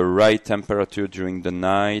 The right temperature during the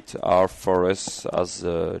night are for us, as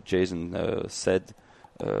Jason said,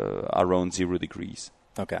 around 0 degrees.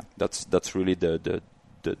 Okay, that's really the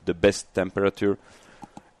best temperature.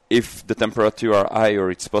 If the temperature are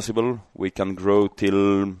higher, it's possible. We can grow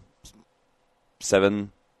till 7-8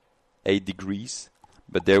 degrees,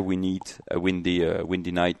 but there we need a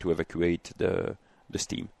windy night to evacuate the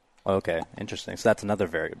steam. Okay, interesting. So that's another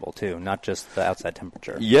variable too, not just the outside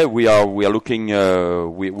temperature. Yeah, we are looking.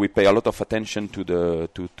 We pay a lot of attention to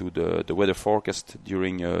the weather forecast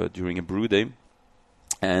during a brew day,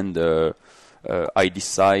 and I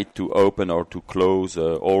decide to open or to close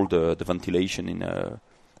all the ventilation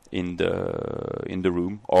in the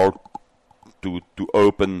room, or to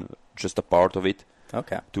open just a part of it.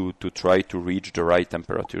 Okay. To try to reach the right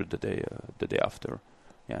temperature the day after.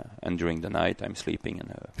 Yeah, and during the night I'm sleeping,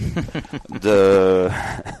 and the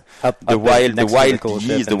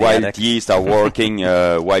wild yeast are working.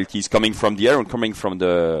 Wild yeast coming from the air and coming from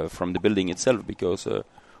the building itself, because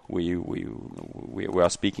we are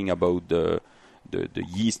speaking about the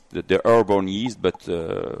yeast, the airborne yeast, but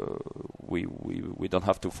we don't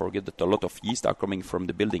have to forget that a lot of yeast are coming from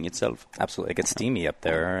the building itself. Absolutely. It gets steamy up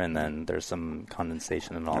there, and then there's some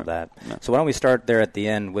condensation and all that. Yeah. So why don't we start there at the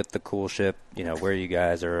end with the cool ship, where you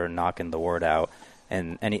guys are knocking the wort out,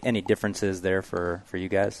 and any differences there for you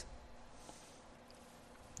guys?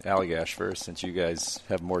 Allagash first, since you guys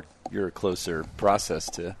have you're a closer process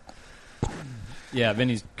to. Yeah,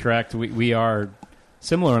 Vinnie's correct. We are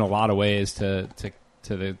similar in a lot of ways to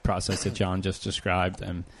the process that John just described,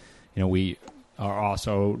 and we are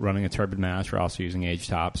also running a turbid mash. We're also using aged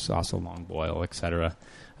hops, also long boil, etc.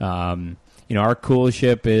 Our cool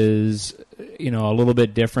ship is a little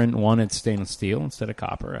bit different. One, it's stainless steel instead of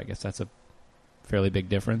copper. I guess that's a fairly big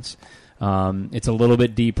difference. It's a little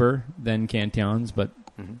bit deeper than Cantillon's, but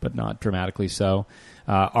not dramatically so.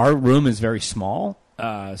 Our room is very small,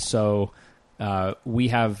 so. We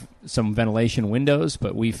have some ventilation windows,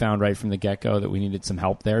 but we found right from the get-go that we needed some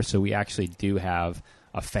help there. So we actually do have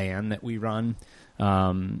a fan that we run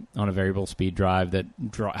on a variable speed drive that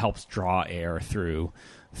helps draw air through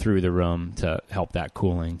through the room to help that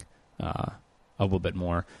cooling a little bit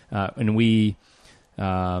more. And we,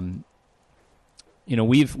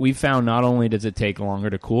 we've found not only does it take longer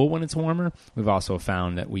to cool when it's warmer, we've also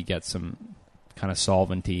found that we get some kind of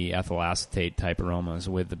solventy ethyl acetate type aromas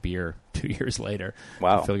with the beer 2 years later.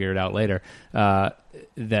 Wow. We'll figure it out later.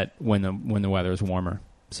 That when the weather is warmer.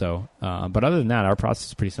 So, but other than that, our process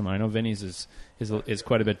is pretty similar. I know Vinnie's is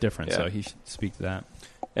quite a bit different, so he should speak to that.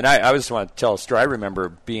 And I just want to tell a story. I remember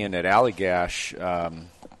being at Allagash.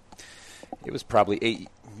 It was probably 8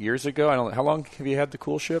 years ago. I don't know. How long have you had the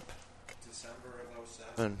cool ship? December of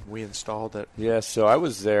 2007. We installed it. Yeah, so I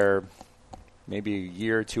was there maybe a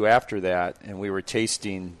year or two after that, and we were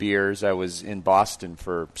tasting beers. I was in Boston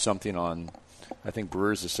for something on, I think,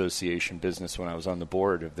 Brewers Association business when I was on the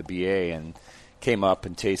board of the BA, and came up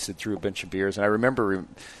and tasted through a bunch of beers. And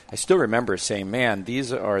I still remember saying, man,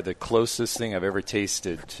 these are the closest thing I've ever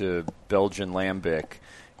tasted to Belgian Lambic,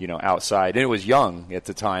 outside. And it was young at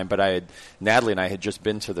the time, but Natalie and I had just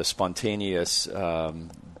been to the Spontaneous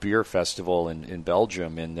beer festival in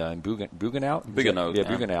Belgium, in Buggenhout? Buggenhout. Yeah,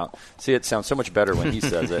 Buggenhout. See, it sounds so much better when he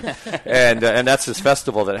says it. And that's this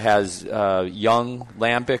festival that has young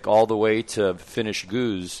Lambic all the way to finished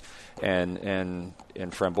goose and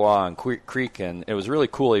Framboise and Creek, and it was a really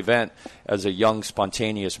cool event as a young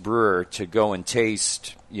spontaneous brewer to go and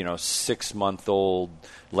taste 6-month-old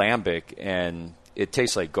Lambic, and it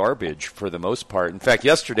tastes like garbage for the most part. In fact,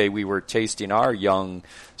 yesterday we were tasting our young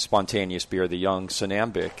spontaneous beer, the young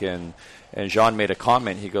Sonambic, and Jean made a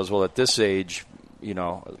comment. He goes, well, at this age,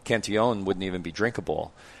 Cantillon wouldn't even be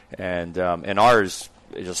drinkable, and ours,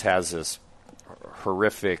 it just has this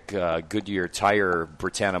horrific Goodyear tire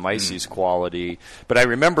Brettanomyces quality. But I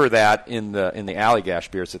remember that in the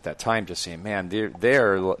Allagash beers at that time, just saying, man, they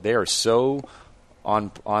are so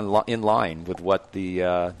in line with what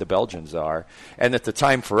the Belgians are. And at the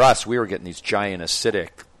time for us, we were getting these giant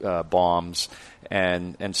acidic bombs,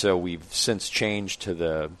 and so we've since changed to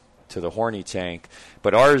the horny tank.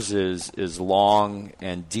 But ours is long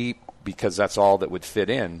and deep, because that's all that would fit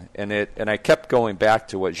in. And I kept going back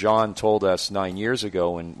to what Jean told us 9 years ago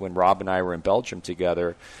when Rob and I were in Belgium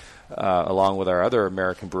together, along with our other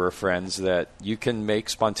American brewer friends, that you can make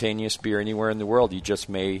spontaneous beer anywhere in the world. You just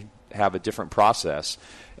may have a different process.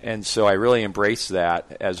 And so I really embraced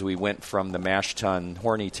that as we went from the mash tun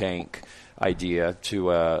horny tank idea to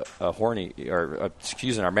our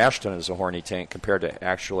mash tun as a horny tank compared to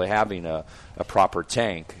actually having a proper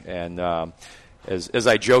tank. And as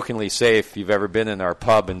I jokingly say, if you've ever been in our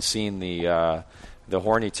pub and seen the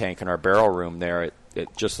horny tank in our barrel room there, it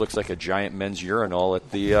just looks like a giant men's urinal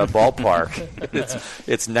at the ballpark.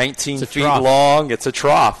 It's 19 feet long. It's a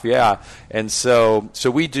trough, yeah. And so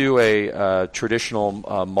we do a traditional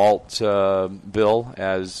malt bill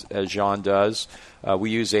as Jean does. We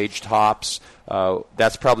use aged hops.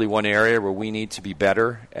 That's probably one area where we need to be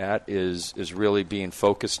better at is really being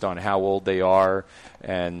focused on how old they are,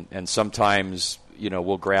 and sometimes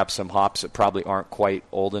we'll grab some hops that probably aren't quite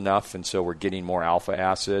old enough, and so we're getting more alpha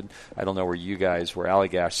acid. I don't know where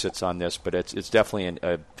Allagash sits on this, but it's definitely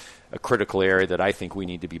a critical area that I think we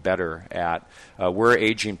need to be better at. We're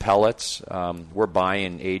aging pellets. We're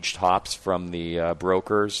buying aged hops from the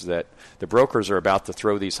brokers. That the brokers are about to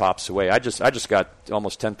throw these hops away. I just got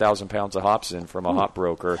almost 10,000 pounds of hops in from a hop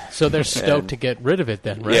broker. So they're stoked to get rid of it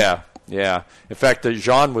then, right? Yeah. In fact,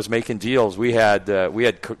 Jean was making deals. We had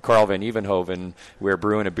Carl van Evenhoven. We were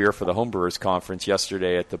brewing a beer for the Homebrewers Conference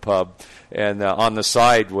yesterday at the pub, and on the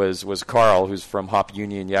side was Carl, who's from Hop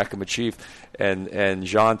Union Yakima Chief, and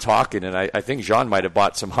Jean talking, and I think Jean might have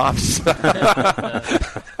bought some hops. But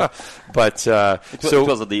it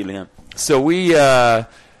was a deal, yeah. So we.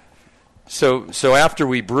 So after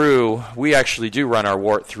we brew, we actually do run our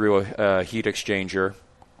wort through a heat exchanger.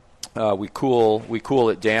 We cool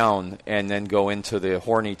it down and then go into the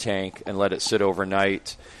horny tank and let it sit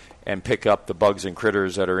overnight and pick up the bugs and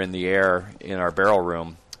critters that are in the air in our barrel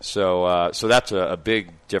room. So that's a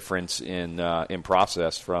big difference in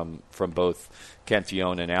process from both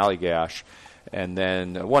Cantillon and Allagash. And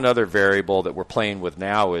then one other variable that we're playing with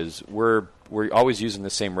now is we're always using the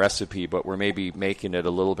same recipe, but we're maybe making it a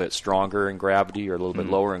little bit stronger in gravity or a little bit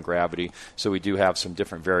lower in gravity. So we do have some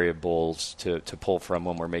different variables to pull from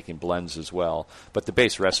when we're making blends as well. But the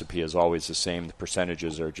base recipe is always the same. The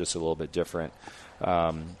percentages are just a little bit different.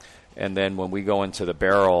 And then when we go into the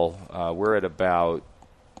barrel, we're at about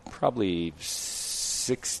probably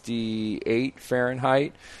 68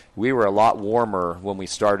 Fahrenheit. We were a lot warmer when we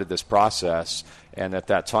started this process, and at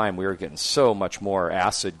that time we were getting so much more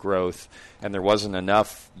acid growth, and there wasn't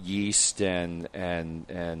enough yeast and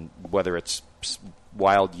whether it's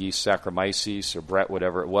wild yeast Saccharomyces or Brett,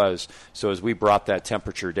 whatever it was. So as we brought that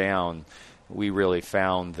temperature down, we really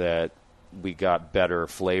found that we got better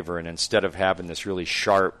flavor. And instead of having this really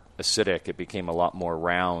sharp acidic, it became a lot more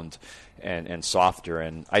round and softer.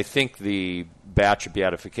 And I think the batch of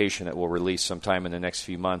beatification that we'll release sometime in the next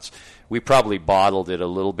few months, we probably bottled it a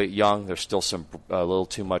little bit young. There's still a little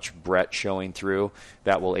too much Brett showing through.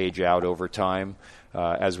 That will age out over time.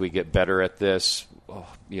 As we get better at this,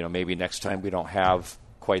 maybe next time we don't have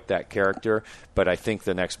quite that character, but I think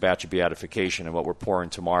the next batch of beatification and what we're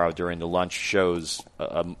pouring tomorrow during the lunch shows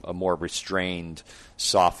a more restrained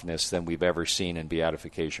softness than we've ever seen in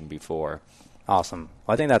beatification before. Awesome.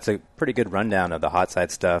 Well, I think that's a pretty good rundown of the hot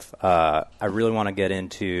side stuff. I really want to get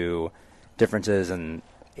into differences in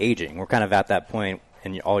aging. We're kind of at that point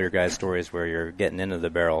in all your guys' stories where you're getting into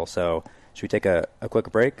the barrel. So should we take a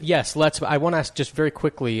quick break? Yes, let's. I want to ask just very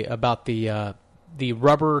quickly about the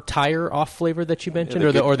rubber tire off flavor that you mentioned,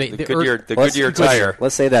 the Goodyear tire.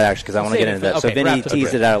 Let's say that actually because I want to get into that. Okay, so Vinnie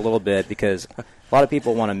teased it out a little bit because a lot of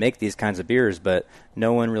people want to make these kinds of beers, but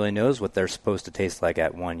no one really knows what they're supposed to taste like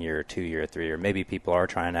at 1 year, 2 year, 3 year. Maybe people are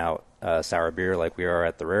trying out sour beer like we are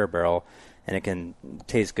at the Rare Barrel, and it can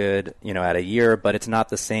taste good, at a year, but it's not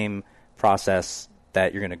the same process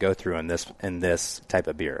that you're going to go through in this type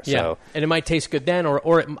of beer. Yeah, so, and it might taste good then,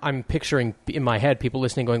 or I'm picturing in my head people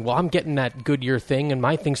listening going, well, I'm getting that Goodyear thing, and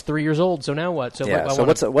my thing's 3 years old, so now what? So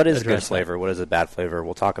what is good flavor? What is a bad flavor?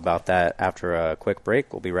 We'll talk about that after a quick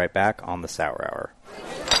break. We'll be right back on the Sour Hour.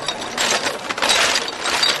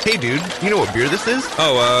 Hey, dude, you know what beer this is?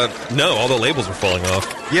 No, all the labels are falling off.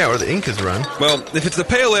 Yeah, or the ink is run. Well, if it's the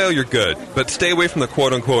pale ale, you're good, but stay away from the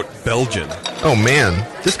quote-unquote Belgian. Oh, man,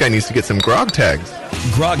 this guy needs to get some grog tags.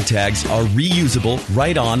 Grog tags are reusable,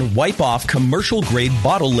 write-on, wipe-off, commercial-grade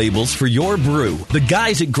bottle labels for your brew. The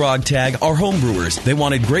guys at Grog Tag are homebrewers. They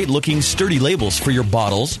wanted great-looking, sturdy labels for your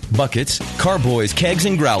bottles, buckets, carboys, kegs,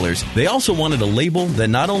 and growlers. They also wanted a label that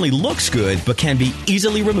not only looks good, but can be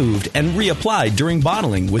easily removed and reapplied during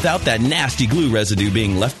bottling without that nasty glue residue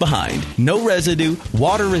being left behind. No residue,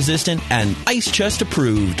 water-resistant, and ice chest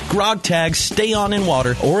approved. Grog tags stay on in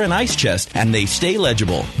water or an ice chest, and they stay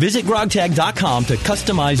legible. Visit grogtag.com to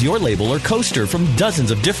customize your label or coaster from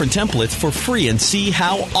dozens of different templates for free and see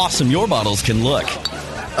how awesome your bottles can look.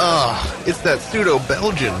 It's that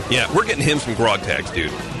pseudo-Belgian. Yeah, we're getting him some Grog tags,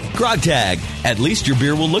 dude. Grog Tag. At least your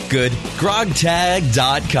beer will look good.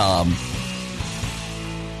 grogtag.com.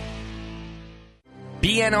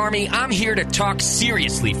 BN Army, I'm here to talk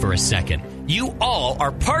seriously for a second. You all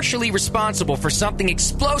are partially responsible for something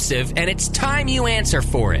explosive, and it's time you answer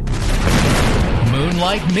for it.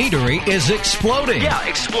 Moonlight Meadery is exploding. Yeah,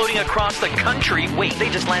 exploding across the country. Wait, they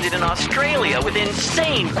just landed in Australia with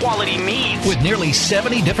insane quality meads. With nearly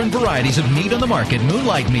 70 different varieties of mead on the market,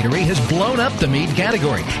 Moonlight Meadery has blown up the mead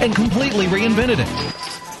category and completely reinvented it.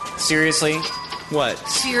 Seriously? What?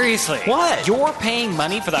 Seriously? What? You're paying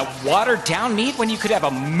money for that watered-down mead when you could have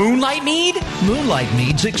a Moonlight mead? Moonlight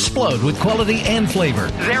meads explode with quality and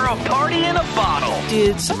flavor. They're a party in a bottle.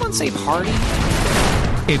 Did someone say party?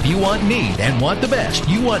 If you want mead and want the best,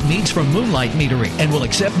 you want meads from Moonlight Meadery and will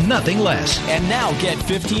accept nothing less. And now get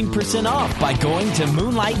 15% off by going to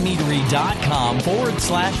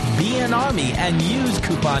moonlightmeadery.com/BNArmy and use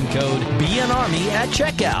coupon code BNArmy at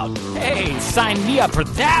checkout. Hey, sign me up for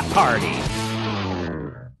that party.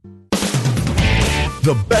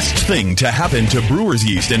 The best thing to happen to brewer's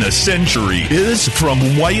yeast in a century is from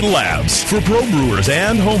White Labs. For pro brewers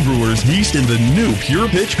and home brewers, yeast in the new Pure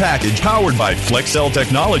Pitch package powered by FlexCell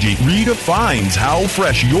technology redefines how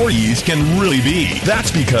fresh your yeast can really be. That's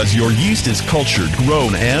because your yeast is cultured,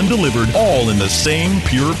 grown, and delivered all in the same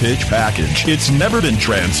Pure Pitch package. It's never been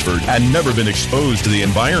transferred and never been exposed to the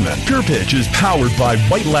environment. Pure Pitch is powered by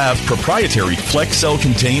White Labs' proprietary FlexCell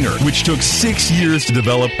container, which took 6 years to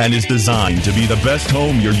develop and is designed to be the best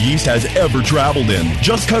home your yeast has ever traveled in.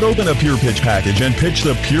 Just cut open a Pure Pitch package and pitch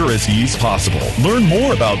the purest yeast possible. Learn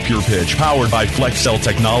more about Pure Pitch, powered by FlexCell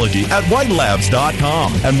technology, at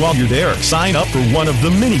whitelabs.com. And while you're there, sign up for one of the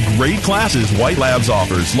many great classes White Labs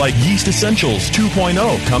offers, like Yeast Essentials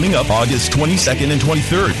 2.0, coming up August 22nd and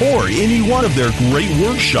 23rd, or any one of their great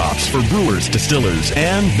workshops for brewers, distillers,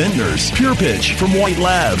 and vintners. Pure Pitch from White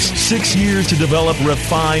Labs. 6 years to develop,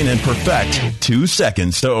 refine, and perfect. 2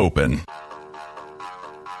 seconds to open.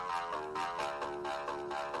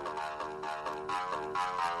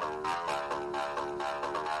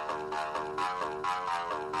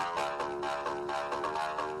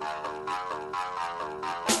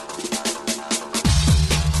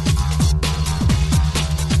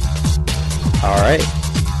 All right,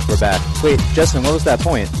 We're back. Wait, Justin, what was that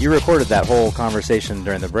point? You recorded that whole conversation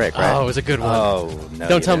during the break, right? Oh, it was a good one. Oh, no.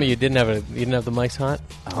 Don't tell me you didn't have the mics hot.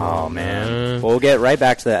 Oh, man. Well, we'll get right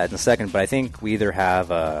back to that in a second, but I think we either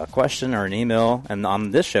have a question or an email. And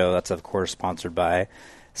on this show, that's, of course, sponsored by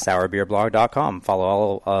sourbeerblog.com. Follow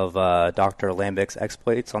all of Dr. Lambick's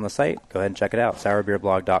exploits on the site. Go ahead and check it out,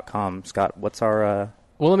 sourbeerblog.com. Scott, what's our...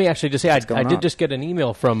 Well, let me actually just say, I did just get an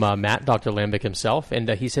email from Matt, Dr. Lambick himself, and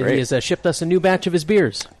he said he has shipped us a new batch of his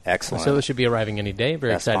beers. Excellent. So this should be arriving any day.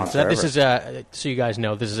 Very excited. So this is, so you guys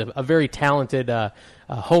know, this is a very talented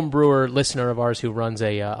home brewer, listener of ours who runs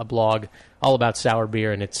a blog all about sour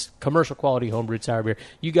beer, and it's commercial quality homebrewed sour beer.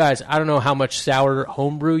 You guys, I don't know how much sour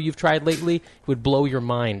homebrew you've tried lately. It would blow your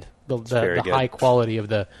mind, the high quality of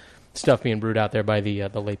the stuff being brewed out there by the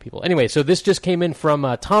lay people. Anyway, so this just came in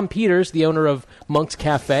from Tom Peters, the owner of Monk's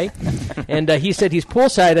Cafe, and he said he's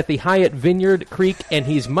poolside at the Hyatt Vineyard Creek, and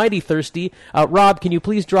he's mighty thirsty. Rob, can you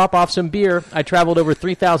please drop off some beer? I traveled over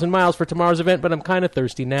 3,000 miles for tomorrow's event, but I'm kind of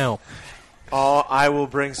thirsty now. Oh, I will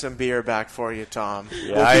bring some beer back for you, Tom.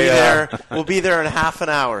 Yeah, we'll be there in half an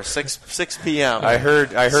hour, 6 p.m. I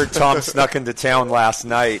heard Tom snuck into town last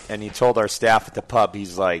night, and he told our staff at the pub,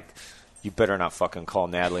 he's like, you better not fucking call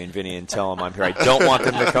Natalie and Vinny and tell them I'm here. I don't want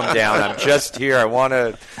them to come down. I'm just here.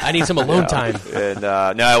 I need some alone time. And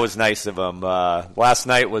no, it was nice of them. Last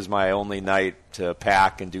night was my only night to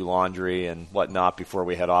pack and do laundry and whatnot before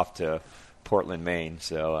we head off to Portland, Maine.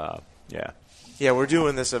 So, yeah. Yeah, we're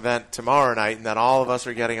doing this event tomorrow night, and then all of us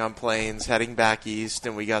are getting on planes, heading back east,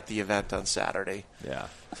 and we got the event on Saturday. Yeah.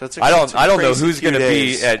 So it's I don't know who's going to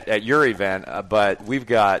be at your event, but we've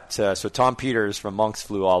got so Tom Peters from Monks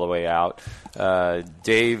flew all the way out.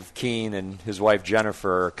 Dave Keene and his wife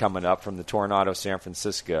Jennifer are coming up from the Tornado San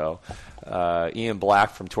Francisco. Ian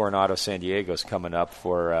Black from Tornado San Diego is coming up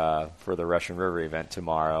for the Russian River event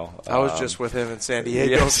tomorrow. I was just with him in San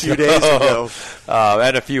Diego a few days ago.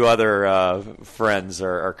 And a few other friends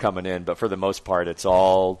are coming in, but for the most part, it's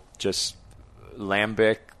all just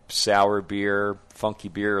lambic, sour beer, funky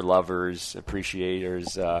beer lovers,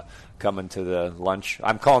 appreciators coming to the lunch.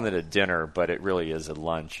 I'm calling it a dinner, but it really is a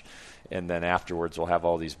lunch. And then afterwards, we'll have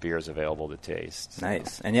all these beers available to taste.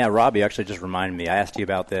 Nice. And yeah, Robbie actually just reminded me. I asked you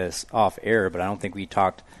about this off air, but I don't think we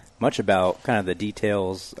talked much about kind of the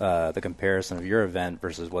details, the comparison of your event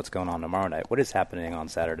versus what's going on tomorrow night. What is happening on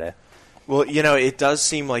Saturday? Well, it does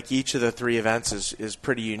seem like each of the three events is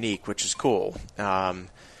pretty unique, which is cool.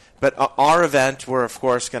 But our event, we're, of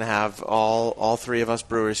course, going to have all three of us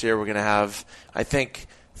brewers here. We're going to have, I think,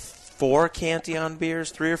 4 Cantillon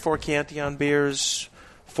beers, 3 or 4 Cantillon beers,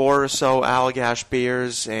 4 or so Allagash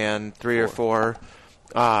beers, and 3 or 4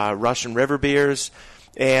 Russian River beers.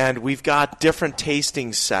 And we've got different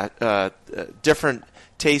tasting stations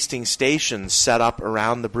set up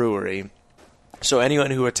around the brewery. So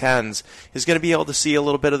anyone who attends is going to be able to see a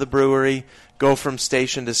little bit of the brewery, go from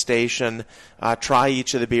station to station, try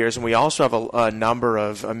each of the beers. And we also have a number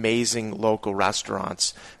of amazing local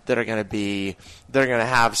restaurants that are going to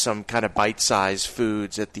have some kind of bite-sized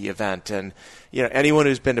foods at the event. And anyone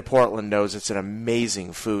who's been to Portland knows it's an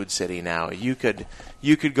amazing food city now. You could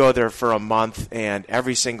go there for a month and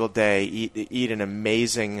every single day eat an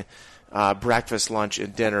amazing breakfast, lunch,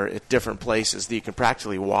 and dinner at different places that you can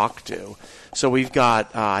practically walk to. So we've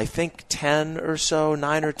got, I think, 9 or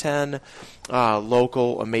 10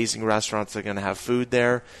 local amazing restaurants that are going to have food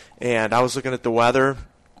there. And I was looking at the weather.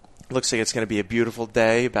 Looks like it's going to be a beautiful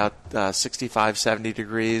day, about 65, 70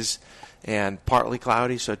 degrees, and partly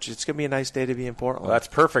cloudy. So it's going to be a nice day to be in Portland. Well, that's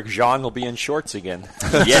perfect. Jean will be in shorts again.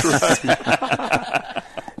 Yes.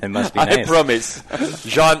 It must be nice. I promise.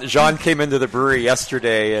 Jean came into the brewery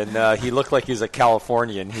yesterday, and he looked like he's a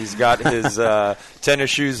Californian. He's got his tennis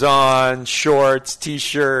shoes on, shorts,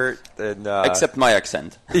 T-shirt. And, except my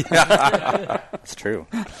accent. Yeah. It's true.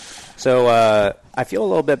 So I feel a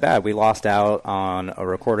little bit bad. We lost out on a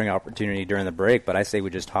recording opportunity during the break, but I say we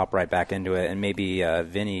just hop right back into it. And maybe,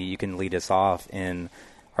 Vinny, you can lead us off in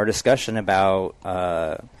our discussion about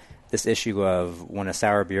this issue of when a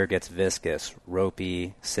sour beer gets viscous,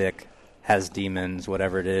 ropey, sick, has demons,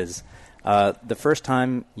 whatever it is. The first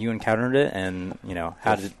time you encountered it, and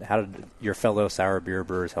how did your fellow sour beer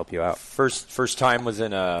brewers help you out? First time was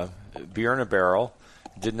in a beer in a barrel.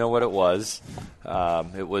 Didn't know what it was.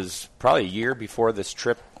 It was probably a year before this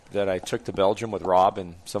trip that I took to Belgium with Rob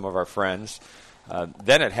and some of our friends.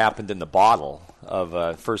 Then it happened in the bottle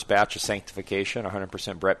of first batch of Sanctification,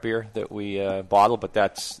 100% Brett beer that we bottled, but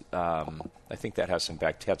that's I think that had some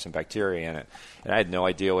bacteria in it, and I had no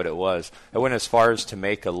idea what it was. I went as far as to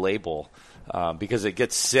make a label because it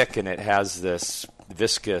gets sick and it has this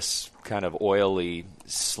viscous, kind of oily,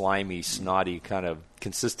 slimy, snotty kind of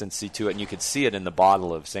consistency to it, and you could see it in the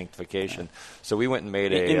bottle of Sanctification. So we went and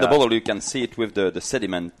made in the bottle. You can see it with the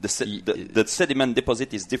sediment. The sediment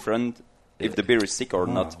deposit is different if the beer is thick or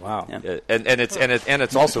not. Wow! Yeah. And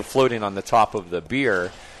it's also floating on the top of the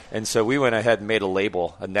beer. And so we went ahead and made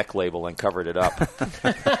a neck label, and covered it up.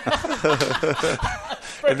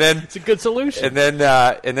 And then it's a good solution. And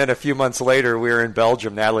then a few months later, we were in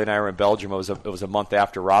Belgium. Natalie and I were in Belgium. It was a month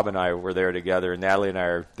after Rob and I were there together. And Natalie and I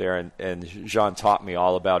are there, and Jean taught me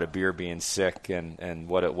all about a beer being sick and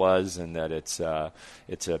what it was, and that it's a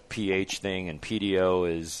pH thing, and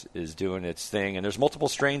PDO is doing its thing. And there's multiple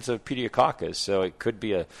strains of Pediococcus, so it could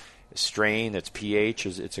be a strain, its pH,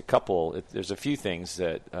 it's a couple. There's a few things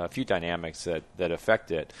a few dynamics that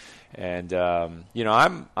affect it, and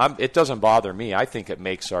it doesn't bother me. I think it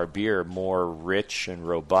makes our beer more rich and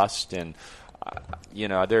robust, and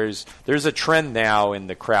there's a trend now in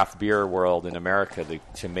the craft beer world in America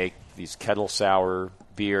to make these kettle sour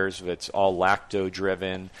beers that's all lacto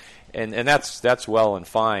driven, and that's well and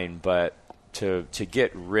fine, but to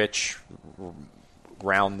get rich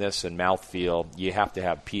roundness and mouthfeel, you have to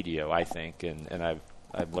have PDO, I think, and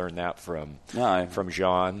I've learned that from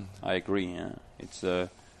Jean. I agree. Yeah. It's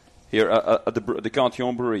here at the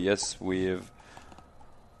Cantillon Brewery. Yes, we have.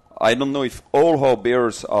 I don't know if all our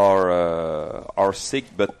beers are sick,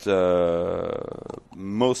 but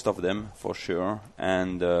most of them for sure,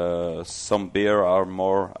 and some beer are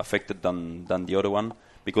more affected than the other one,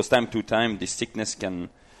 because time to time the sickness can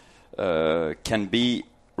be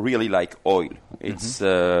really like oil. It's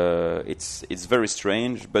very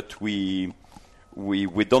strange, but we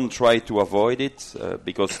don't try to avoid it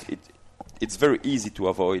because it's very easy to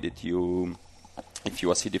avoid it. If you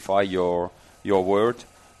acidify your wort,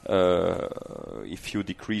 if you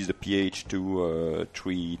decrease the pH to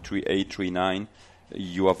 3.8, 3.9,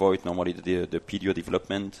 you avoid normally the PDO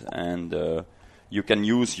development, and you can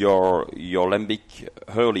use your lambic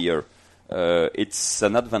earlier. It's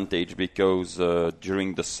an advantage because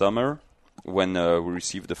during the summer, when we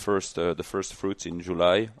receive the first fruits in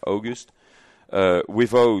July, August,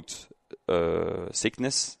 without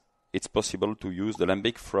sickness, it's possible to use the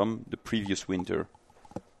lambic from the previous winter,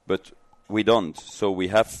 but we don't. So we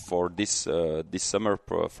have for this summer,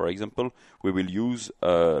 for example, we will use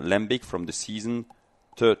lambic from the season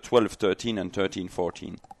 12-13 and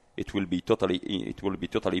 13-14. It will be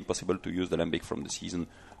totally impossible to use the lambic from the season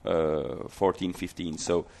 14-15.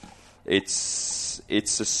 So it's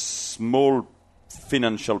a small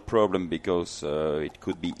financial problem because it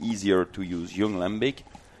could be easier to use young lambic,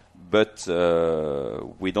 but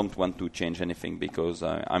we don't want to change anything because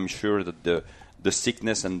I'm sure that the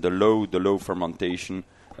sickness and the low fermentation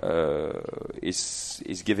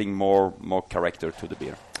is giving more character to the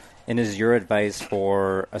beer. And is your advice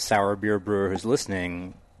for a sour beer brewer who's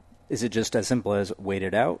listening? Is it just as simple as wait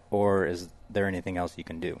it out, or is there anything else you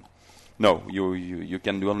can do? No, you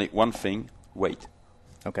can do only one thing: wait.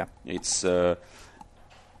 Okay. It's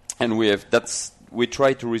and we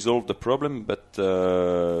try to resolve the problem, but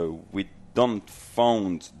we don't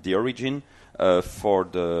found the origin for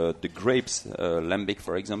the grapes lambic,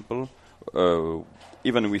 for example.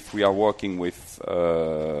 Even if we are working with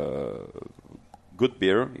good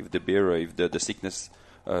beer, if the sickness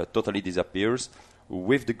totally disappears.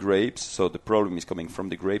 With the grapes, so the problem is coming from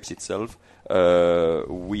the grapes itself,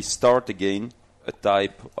 we start again a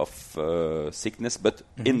type of sickness, but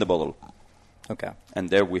in the bottle. Okay. And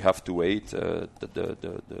there we have to wait. The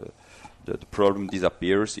problem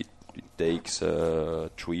disappears. It takes 3,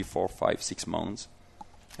 4, 5, 6 months.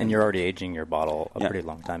 And you're already aging your bottle a pretty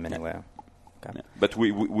long time anyway. Yeah. Okay. Yeah. But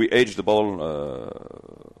we age the bottle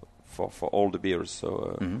for all the beers.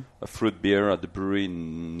 So a fruit beer at the brewery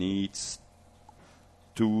needs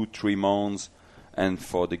 2-3 months, and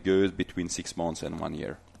for the goods between 6 months and 1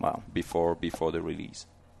 year. Wow! Before the release.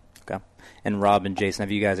 Okay. And Rob and Jason,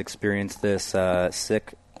 have you guys experienced this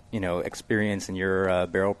sick, experience in your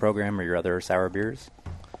barrel program or your other sour beers?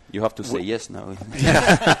 You have to say yes now.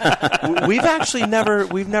 We've actually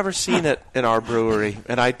never seen it in our brewery,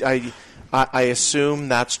 and I assume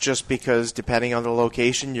that's just because depending on the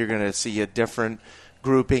location, you're going to see a different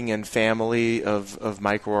grouping and family of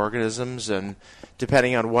microorganisms, and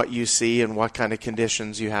depending on what you see and what kind of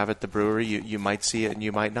conditions you have at the brewery, you might see it and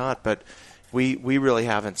you might not, but we really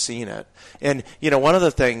haven't seen it. And one of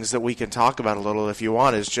the things that we can talk about a little if you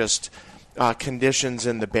want is just conditions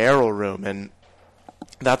in the barrel room, and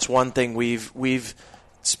that's one thing we've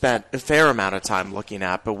spent a fair amount of time looking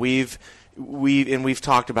at, but we've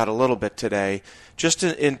talked about a little bit today, just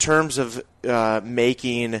in terms of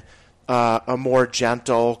making a more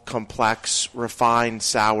gentle, complex, refined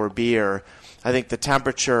sour beer, I think the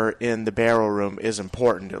temperature in the barrel room is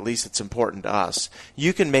important. At least it's important to us.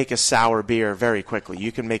 You can make a sour beer very quickly.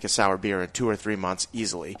 You can make a sour beer in 2 or 3 months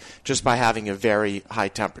easily just by having a very high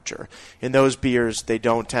temperature. In those beers, they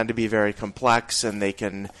don't tend to be very complex, and they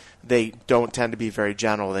don't tend to be very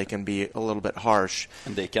gentle. They can be a little bit harsh.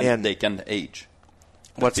 And they can age.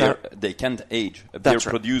 What's that? They can't age. A That's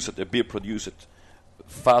beer produce it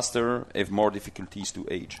faster, have more difficulties to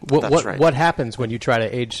age. What happens when you try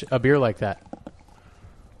to age a beer like that?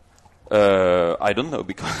 I don't know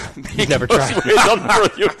because you've never tried. We don't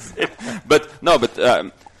produce it.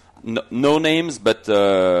 No names, but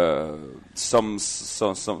some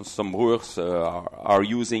brewers are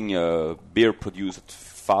using beer produced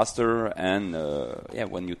faster, and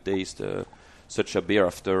when you taste such a beer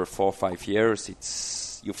after 4 or 5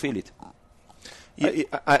 years, you feel it.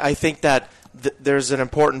 I think that there's an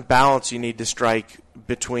important balance you need to strike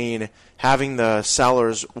between having the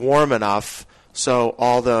cellars warm enough so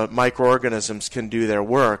all the microorganisms can do their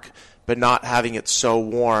work, but not having it so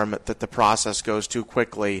warm that the process goes too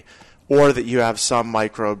quickly, or that you have some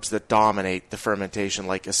microbes that dominate the fermentation,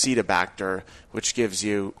 like Acetobacter, which gives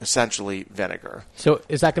you essentially vinegar. So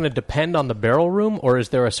is that going to depend on the barrel room, or is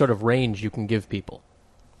there a sort of range you can give people?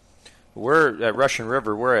 We're at Russian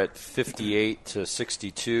River. We're at 58 to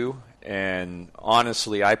 62, and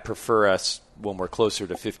honestly, I prefer us when we're closer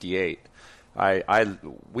to 58.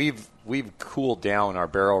 We've cooled down our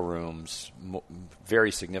barrel rooms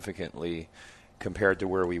very significantly compared to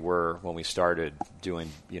where we were when we started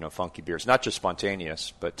doing funky beers. Not just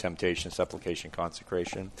spontaneous, but temptation, supplication,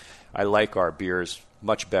 consecration. I like our beers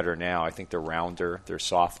much better now. I think they're rounder, they're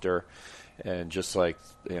softer. And just like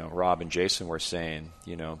Rob and Jason were saying,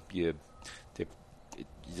 the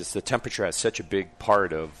temperature has such a big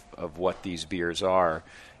part of what these beers are,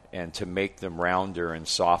 and to make them rounder and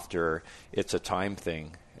softer, it's a time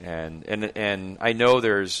thing. And I know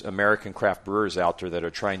there's American craft brewers out there that are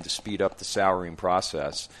trying to speed up the souring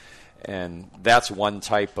process, and that's one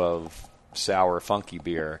type of sour funky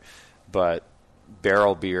beer. But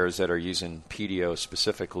barrel beers that are using PDO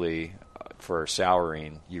specifically for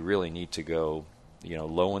souring, you really need to go,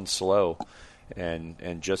 low and slow,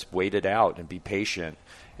 and just wait it out and be patient,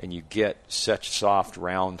 and you get such soft,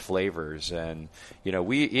 round flavors. And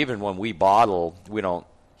when we bottle,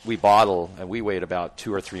 we bottle and we wait about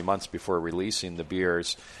 2 or 3 months before releasing the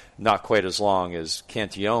beers. Not quite as long as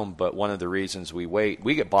Cantillon, but one of the reasons we wait,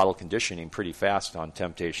 we get bottle conditioning pretty fast on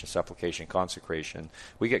temptation, supplication, consecration.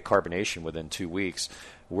 We get carbonation within 2 weeks.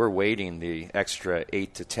 We're waiting the extra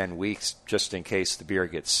 8 to 10 weeks just in case the beer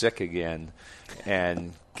gets sick again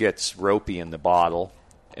and gets ropey in the bottle,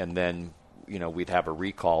 and then we'd have a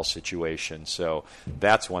recall situation. So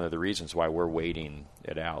that's one of the reasons why we're waiting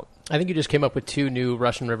it out. I think you just came up with 2 new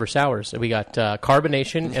Russian River sours. We got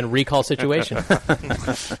carbonation and recall situation.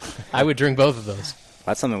 I would drink both of those.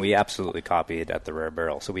 That's something we absolutely copied at the Rare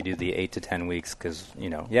Barrel. So we do the 8 to 10 weeks because,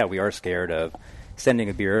 we are scared of sending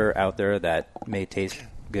a beer out there that may taste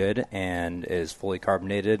good and is fully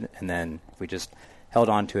carbonated, and then if we just held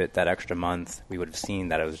on to it that extra month, we would have seen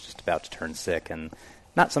that it was just about to turn sick. And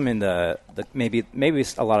not something maybe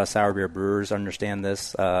a lot of sour beer brewers understand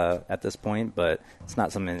this at this point, but it's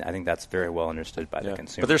not something I think that's very well understood by the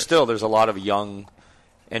consumer. But there's a lot of young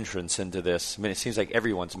entrants into this. I mean, it seems like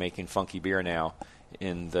everyone's making funky beer now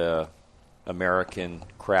in the American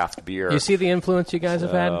craft beer. You see the influence you guys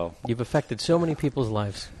have had? You've affected so many people's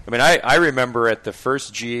lives. I mean, I remember at the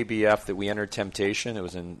first GABF that we entered Temptation, it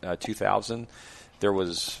was in 2000, there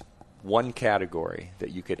was one category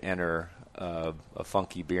that you could enter a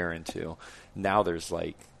funky beer into. Now there's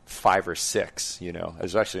like 5 or 6,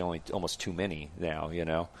 There's actually only almost too many now,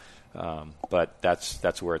 But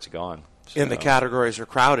that's where it's gone. So. And the categories are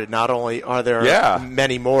crowded. Not only are there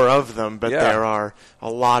many more of them, but there are a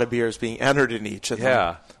lot of beers being entered in each of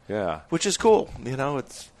them. Yeah. Which is cool.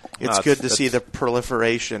 It's good to see the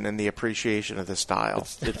proliferation and the appreciation of the style.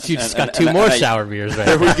 You just got 2 more sour beers right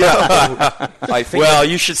there. We go.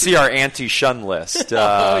 You should see our anti-shun list. You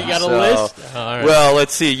got a list? Right. Well,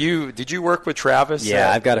 let's see. Did you work with Travis?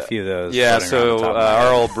 Yeah, I've got a few of those. Yeah, so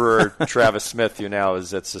our old brewer, Travis Smith, who now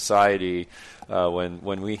is at Society,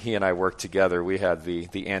 when he and I worked together, we had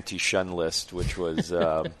the anti-shun list, which was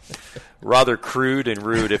rather crude and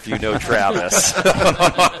rude if you know Travis.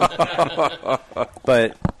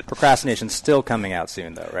 But Procrastination's still coming out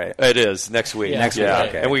soon, though, right? It is next week. Next week,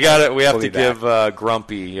 okay. And we have to give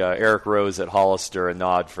Grumpy Eric Rose at Hollister a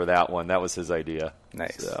nod for that one. That was his idea.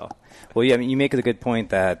 Nice. So. Well, yeah, you make a good point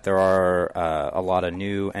that there are a lot of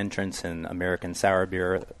new entrants in American sour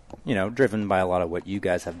beer driven by a lot of what you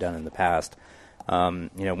guys have done in the past.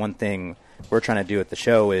 One thing we're trying to do at the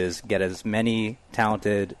show is get as many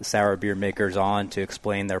talented sour beer makers on to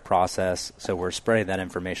explain their process, so we're spreading that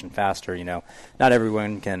information faster. Not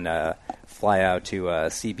everyone can fly out to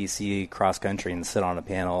CBC cross country and sit on a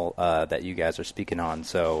panel that you guys are speaking on.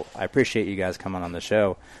 So I appreciate you guys coming on the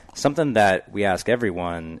show. Something that we ask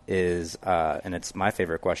everyone is, and it's my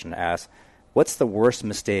favorite question to ask, what's the worst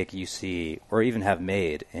mistake you see or even have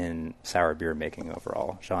made in sour beer making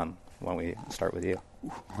overall? Sean, why don't we start with you?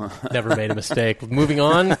 Never made a mistake. Moving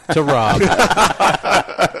on to Rob.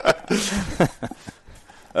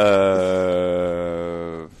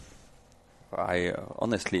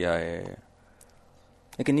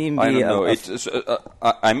 It can even be. I don't know.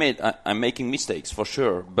 I'm making mistakes for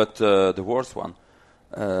sure, but the worst one.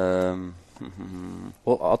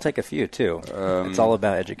 Well, I'll take a few too. It's all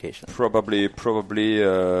about education. Probably.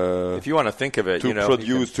 If you want to think of it,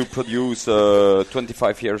 to produce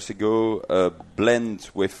 25 years ago a blend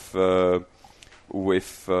with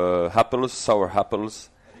apples, sour apples,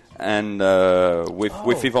 and with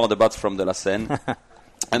Yvon de Batz from de la Seine,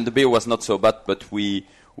 and the beer was not so bad, but we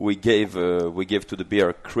gave to the beer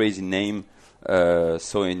a crazy name.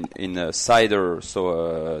 So in cider,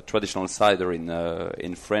 traditional cider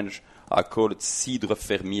in French, I call it cidre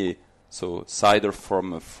fermier, so cider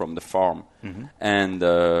from the farm, and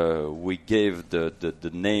we gave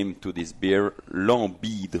the name to this beer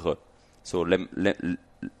Lambidre, so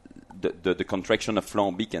the contraction of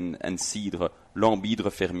lambic and cidre,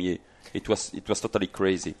 Lambidre fermier. It was totally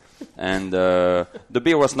crazy, and the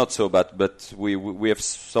beer was not so bad, but we have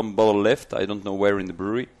some bottle left. I don't know where in the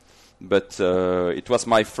brewery, but it was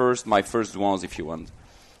my first ones, if you want.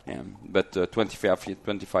 Yeah, but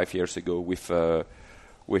 25 years ago with a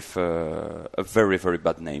very, very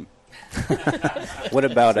bad name. What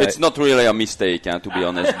about it's not really a mistake, to be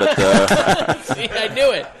honest. But see, I knew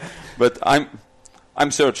it. But I'm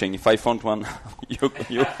searching. If I found one, you.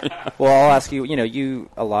 Well, I'll ask you.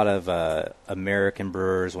 A lot of American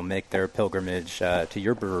brewers will make their pilgrimage to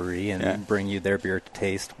your brewery and bring you their beer to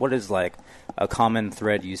taste. What is like a common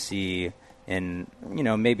thread you see in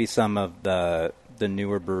maybe some of the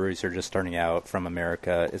newer breweries who are just starting out from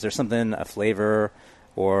America? Is there something, a flavor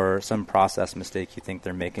or some process mistake you think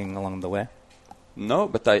they're making along the way? No,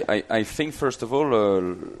 but I think first of all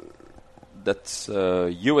that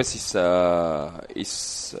US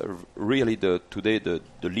is really today the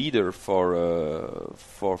leader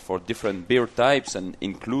for different beer types, and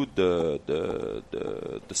include the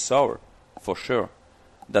sour for sure.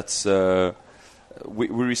 That's we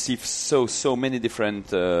receive so many different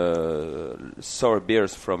sour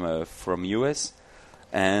beers from US,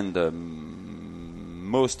 and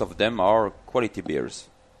most of them are quality beers.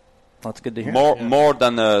 That's good to hear. More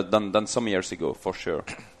than some years ago, for sure.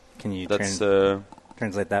 Can you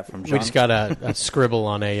translate that from John? We just got a scribble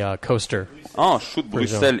on a coaster. Oh, should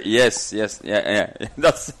Bruxelles? Yes, yeah.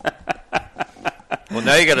 That's. Well,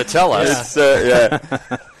 now you got to tell us.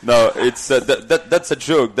 No, it's that's a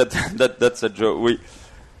joke. That's a joke.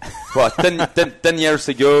 10 years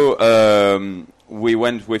ago, we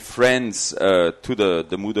went with friends to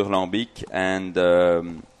the Moeder Lambic, and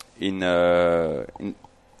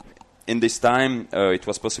in this time, it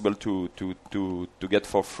was possible to get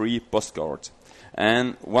for free postcards,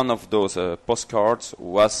 and one of those postcards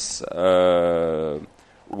was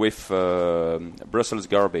with Brussels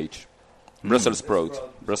garbage, Brussels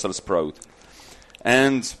sprout.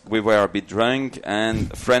 And we were a bit drunk,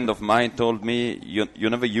 and a friend of mine told me, you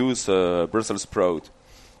never use Brussels sprout.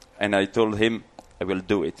 And I told him, I will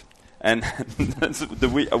do it. And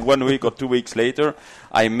 1 week or 2 weeks later,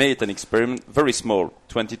 I made an experiment, very small,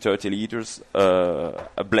 20-30 liters,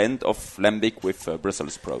 a blend of lambic with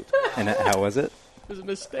Brussels sprout. And how was it? It was a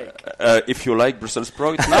mistake. If you like Brussels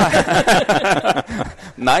sprout,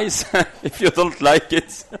 nice. If you don't like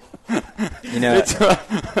it,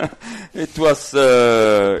 it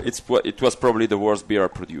was probably the worst beer I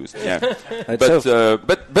produced. Yeah,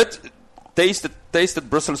 but tasted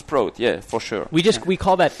Brussels sprout. Yeah, for sure. We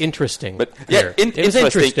call that interesting. But yeah,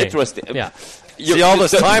 interesting. Yeah. See, all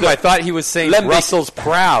this time I thought he was saying Brussels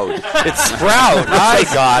proud. It's sprout. I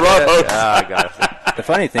got it. I got it. The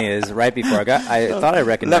funny thing is, right before I thought I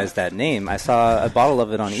recognized that name. I saw a bottle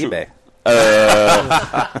of it on eBay.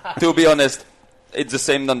 To be honest, it's the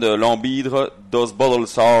same than the Lambidre. Those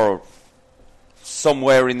bottles are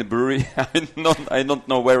somewhere in the brewery. I don't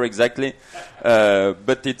know where exactly,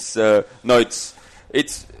 but it's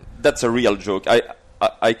that's a real joke.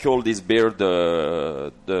 I call this beer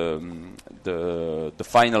the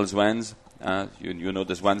final Zwans. You know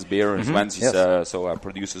the Zwans beer. Zwans is so I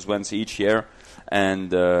produce Zwans each year.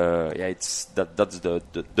 And it's that's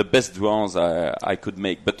the best drawings I could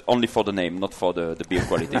make, but only for the name, not for the beer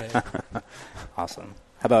quality. Awesome.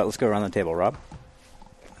 How about let's go around the table, Rob?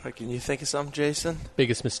 Can you think of something, Jason?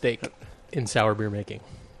 Biggest mistake in sour beer making.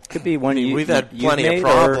 Could be one. We've had plenty of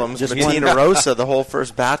problems. Matina Rosa, the whole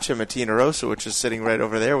first batch of Matina Rosa, which is sitting right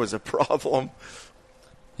over there, was a problem.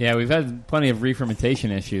 Yeah, we've had plenty of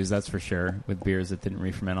re-fermentation issues, that's for sure, with beers that didn't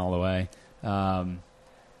re-ferment all the way.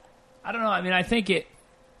 I don't know. I mean, I think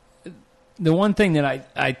the one thing that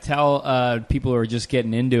I tell people who are just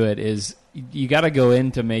getting into it is you got to go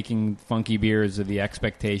into making funky beers with the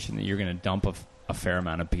expectation that you're going to dump a fair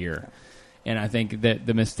amount of beer. And I think that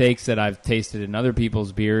the mistakes that I've tasted in other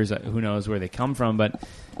people's beers, who knows where they come from, but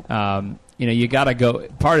you got to go.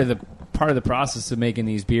 Part of the process of making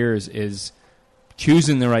these beers is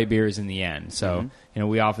choosing the right beers in the end. So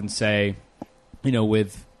we often say,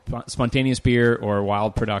 with spontaneous beer or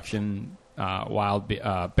wild production,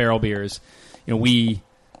 barrel beers, we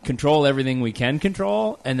control everything we can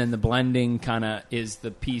control, and then the blending kind of is the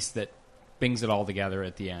piece that brings it all together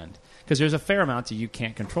at the end. Because there's a fair amount that you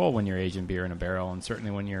can't control when you're aging beer in a barrel, and certainly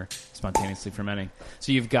when you're spontaneously fermenting.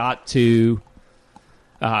 So you've got to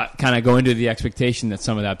kind of go into the expectation that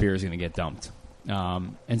some of that beer is going to get dumped.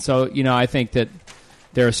 And so, I think that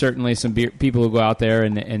there are certainly some people who go out there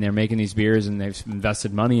and they're making these beers and they've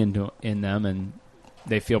invested money in them, and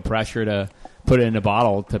they feel pressure to put it in a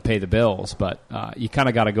bottle to pay the bills. But you kind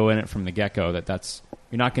of got to go in it from the get-go that's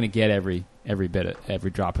you're not going to get every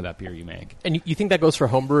drop of that beer you make. And you think that goes for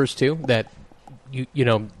homebrewers too? That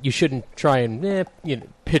you shouldn't try and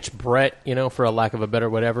pitch Brett, for a lack of a better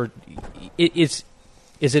whatever. It's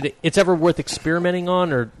ever worth experimenting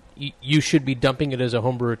on, or you should be dumping it as a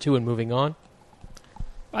homebrewer too and moving on?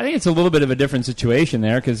 I think it's a little bit of a different situation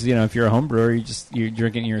there because, if you're a home brewer, you're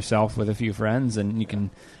drinking yourself with a few friends and you can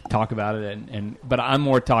talk about it. But I'm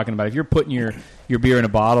more talking about if you're putting your beer in a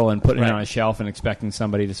bottle and putting it on a shelf and expecting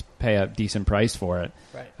somebody to pay a decent price for it.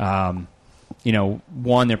 Right.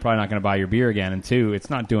 One, they're probably not going to buy your beer again. And two, it's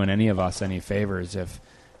not doing any of us any favors if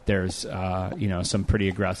there's, some pretty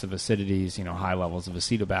aggressive acidities, high levels of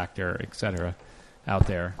acetobacter, et cetera, out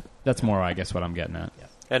there. That's more, I guess, what I'm getting at. Yeah.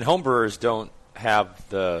 And homebrewers don't have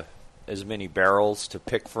as many barrels to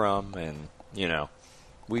pick from, and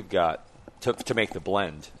we've got to make the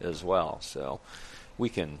blend as well, so we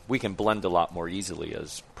can blend a lot more easily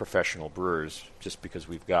as professional brewers just because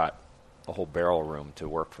we've got a whole barrel room to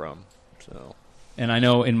work from. So, and I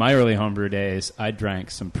know in my early homebrew days I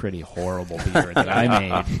drank some pretty horrible beer that I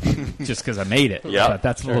made just because I made it. Yeah, but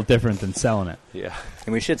that's a little different than selling it. Yeah,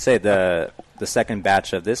 and we should say the second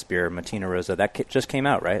batch of this beer, Matina Rosa, that just came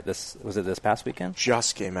out, right? Was it this past weekend?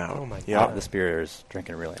 Just came out. Oh my god! This beer is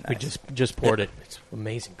drinking really nice. We just poured it. It's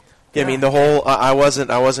amazing. Yeah, I mean the whole. I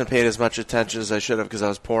wasn't paying as much attention as I should have because I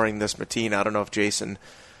was pouring this Matina. I don't know if Jason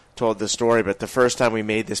told the story, but the first time we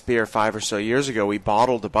made this beer 5 or so years ago, we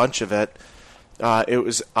bottled a bunch of it. It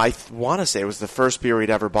was, I want to say, it was the first beer we'd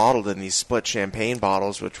ever bottled in these split champagne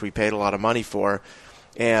bottles, which we paid a lot of money for,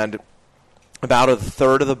 and about a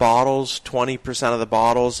third of the bottles, 20% of the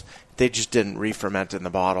bottles, they just didn't re-ferment in the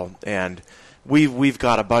bottle. And we've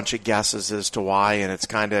got a bunch of guesses as to why, and it's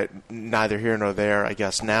kind of neither here nor there, I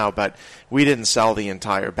guess, now. But we didn't sell the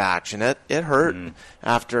entire batch, and it hurt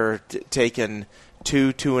after taking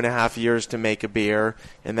 2.5 years to make a beer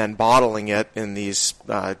and then bottling it in these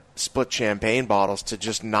split champagne bottles to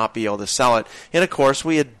just not be able to sell it. And, of course,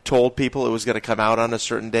 we had told people it was going to come out on a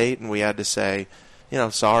certain date, and we had to say,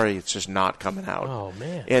 sorry, it's just not coming out. Oh,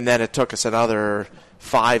 man. And then it took us another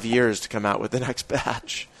 5 years to come out with the next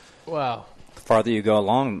batch. Wow. The farther you go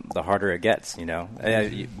along, the harder it gets,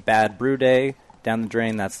 Bad brew day, down the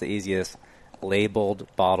drain, that's the easiest. Labeled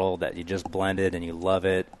bottle that you just blended and you love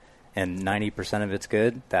it, and 90% of it's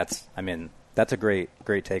good, that's a great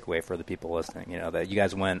takeaway for the people listening, that you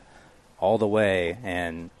guys went all the way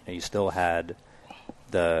and you still had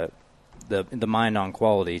the mind on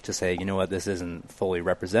quality to say, this isn't fully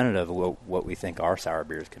representative of what we think our sour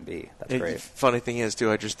beers can be. That's great. Funny thing is, too,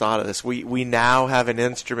 I just thought of this. We now have an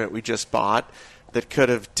instrument we just bought that could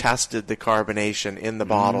have tested the carbonation in the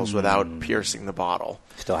bottles without piercing the bottle.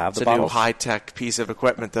 Still have the bottles? It's a new high-tech piece of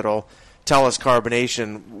equipment that'll tell us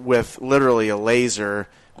carbonation with literally a laser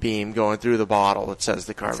beam going through the bottle that says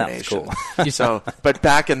the carbonation. Sounds cool. But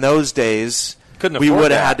back in those days, we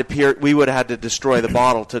would have had to destroy the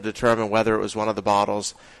bottle to determine whether it was one of the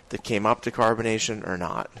bottles that came up to carbonation or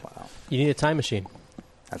not. Wow. You need a time machine.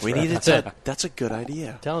 That's a good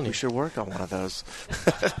idea. I'm telling you. We should work on one of those.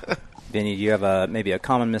 Vinny, do you have maybe a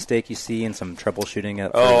common mistake you see in some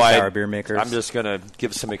troubleshooting for sour beer makers? I'm just going to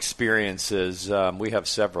give some experiences. We have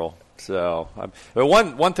several. So, but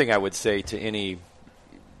one thing I would say to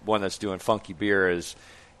anyone that's doing funky beer is,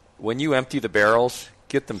 when you empty the barrels,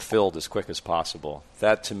 get them filled as quick as possible.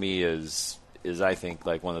 That to me is I think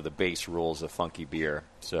like one of the base rules of funky beer.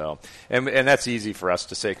 So, and that's easy for us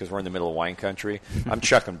to say because we're in the middle of wine country. I'm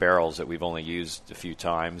chucking barrels that we've only used a few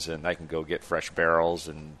times, and I can go get fresh barrels.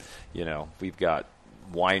 And we've got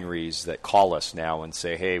wineries that call us now and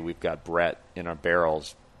say, "Hey, we've got Brett in our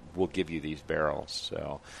barrels. We'll give you these barrels."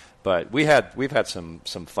 So, but we've had some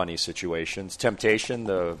funny situations. Temptation,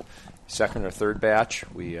 the second or third batch,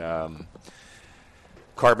 we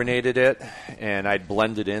carbonated it, and I'd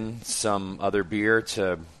blended in some other beer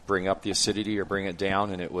to bring up the acidity or bring it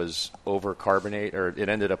down, and it was it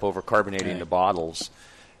ended up over-carbonating the bottles.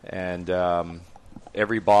 And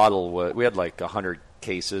every bottle, we had like 100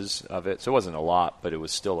 cases of it, so it wasn't a lot, but it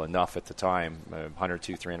was still enough at the time, 100,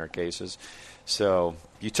 200, 300 cases. So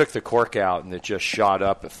you took the cork out, and it just shot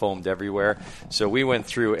up. It foamed everywhere. So we went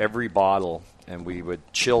through every bottle, and we would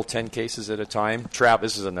chill 10 cases at a time.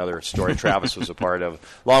 This is another story Travis was a part of,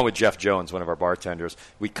 along with Jeff Jones, one of our bartenders.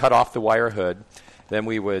 We cut off the wire hood. Then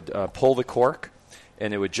we would pull the cork,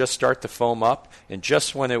 and it would just start to foam up. And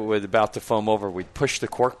just when it was about to foam over, we'd push the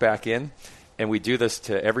cork back in. And we do this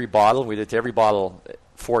to every bottle. We did to every bottle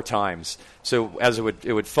 4 times. So as it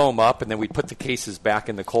would foam up, and then we'd put the cases back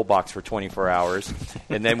in the cold box for 24 hours.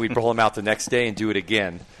 And then we'd pull them out the next day and do it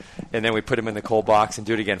again. And then we put them in the cold box and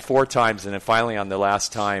do it again 4 times. And then finally on the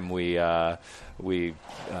last time, we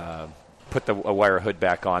put the wire hood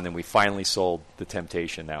back on, and we finally sold the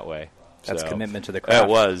Temptation that way. That's commitment to the craft. It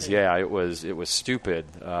was, yeah. It was stupid.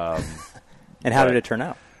 And how did it turn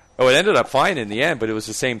out? Oh, it ended up fine in the end, but it was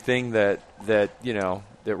the same thing that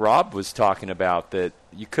Rob was talking about, that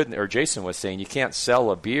you couldn't, or Jason was saying, you can't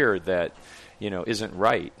sell a beer that isn't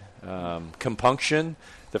right. Compunction.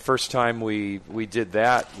 The first time we did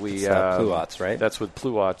that, Pluots, right? That's with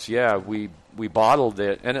Pluots. Yeah, we bottled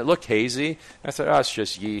it, and it looked hazy. I thought, it's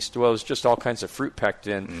just yeast. Well, it was just all kinds of fruit pecked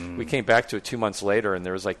in. We came back to it 2 months later, and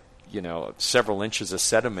there was several inches of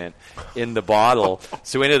sediment in the bottle.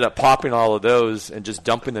 So we ended up popping all of those and just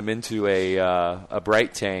dumping them into a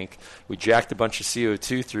bright tank. We jacked a bunch of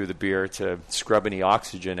CO2 through the beer to scrub any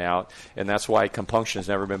oxygen out, and that's why Compunction has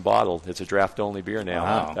never been bottled. It's a draft-only beer now.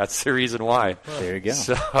 Wow. That's the reason why. There you go.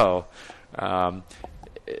 So,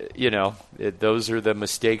 those are the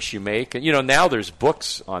mistakes you make. And, now there's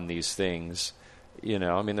books on these things.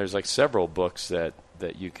 There's like several books that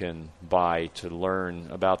you can buy to learn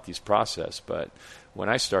about these process. But when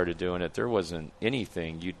I started doing it, there wasn't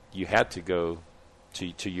anything. You had to go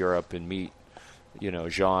to Europe and meet,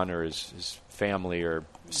 Jean or his family, or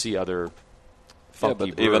see other funky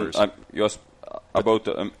brewers. Even about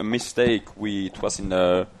a mistake. It was in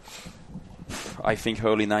I think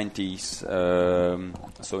early 90s.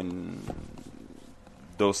 So in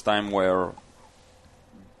those time were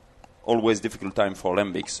always difficult time for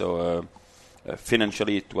Lambic. So.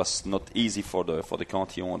 Financially, it was not easy for the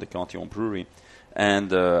Cantillon brewery,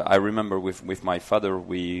 and I remember with my father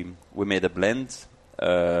we made a blend,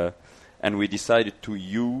 and we decided to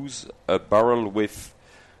use a barrel with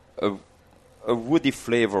a woody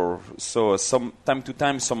flavor. So some time to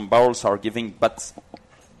time, some barrels are giving but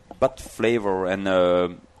flavor, and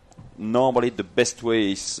normally the best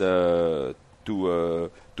way is to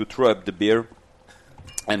throw up the beer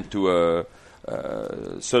and to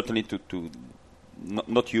certainly to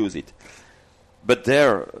not use it. But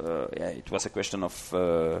there, it was a question of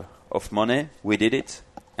money. We did it,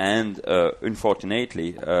 and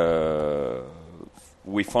unfortunately,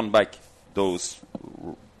 we found back those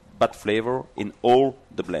bad flavor in all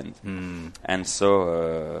the blend. And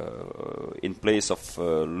so, in place of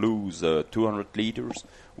lose 200 liters,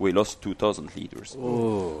 we lost 2,000 liters.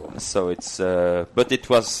 Ooh. So it's, but it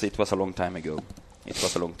was a long time ago. It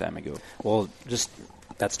was a long time ago. Well, just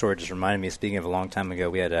that story just reminded me, speaking of a long time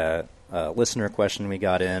ago, we had a listener question we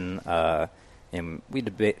got in, and we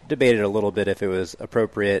debated a little bit if it was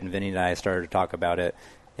appropriate, and Vinnie and I started to talk about it,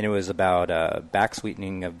 and it was about back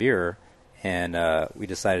sweetening of beer, and we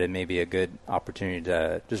decided it may be a good opportunity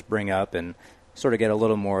to just bring up and sort of get a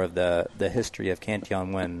little more of the history of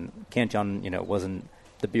Cantillon, when Cantillon, wasn't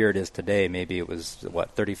the beer it is today. Maybe it was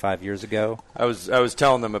 35 years ago. I was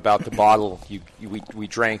telling them about the bottle we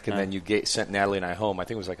drank, and then you sent Natalie and I home. I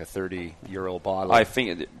think it was like a 30-year-old bottle. I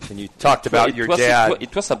think. And you talked about your dad.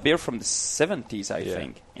 It was a beer from the 70s, I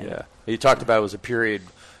think. Yeah. You talked about it was a period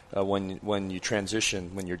when your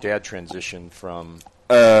dad transitioned from.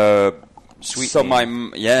 Sweetening. So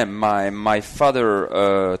my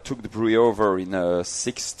father took the brewery over in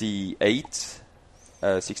 68,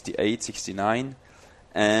 69.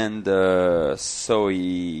 and so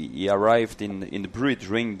he arrived in the brewery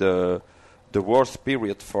during the worst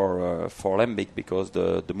period for lambic, because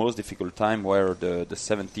the most difficult time were the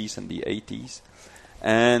 70s and the 80s,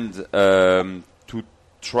 and to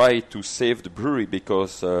try to save the brewery,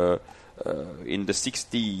 because in the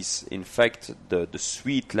 60s, in fact, the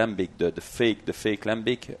sweet lambic, the fake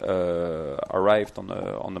lambic arrived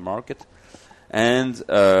on the market, and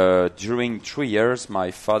during 3 years,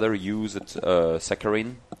 my father used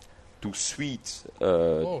saccharin to sweet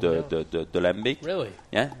the lambic. Really?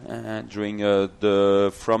 Yeah, during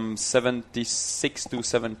from 76 to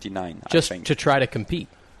 79. Just I think. to try to compete.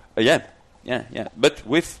 Yeah. But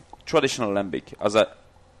with traditional lambic,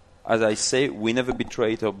 as I say, we never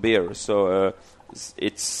betrayed our beer. So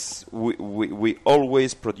we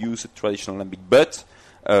always produce a traditional lambic. But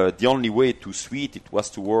the only way to sweet it was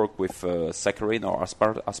to work with saccharin or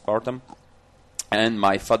aspartame. And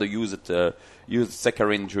my father used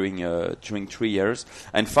saccharin during 3 years.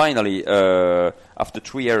 And finally, after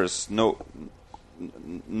 3 years, no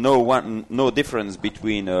difference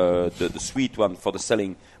between the sweet one for the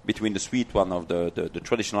selling, between the sweet one of the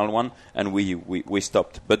traditional one, and we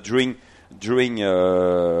stopped. But during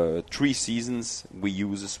 3 seasons, we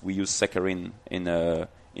use saccharin in the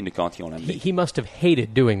Cantillon lambic. He must have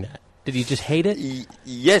hated doing that. Did he just hate it?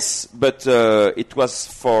 Yes, but it was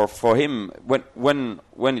for him when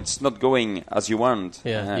it's not going as you want.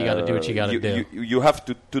 Yeah, you got to do what you got to do. You have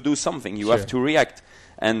to do something. You have to react,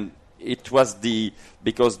 and it was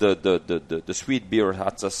because the sweet beer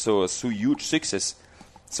had so huge success.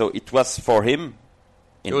 So it was for him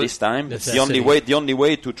in this time the only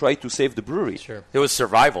way to try to save the brewery. Sure. It was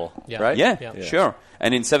survival, right? Yeah, sure.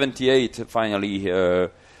 And in 78, finally,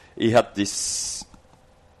 he had this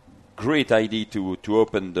great idea to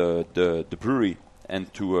open the brewery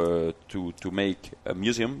and to make a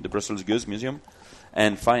museum, the Brussels Goose Museum.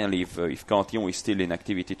 And finally, if Cantillon is still in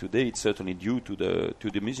activity today, it's certainly due to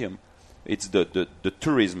the museum. It's the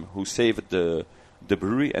tourism who saved the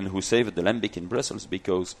brewery and who saved the lambic in Brussels,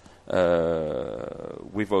 because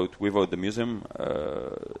without the museum,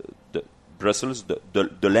 Brussels, the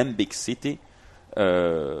lambic city,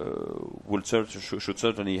 should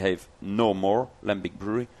certainly have no more lambic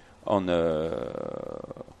brewery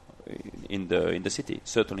in the city.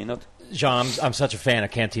 Certainly not. Jean, I'm such a fan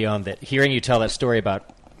of Cantillon that hearing you tell that story about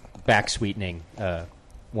back sweetening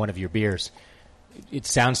one of your beers, it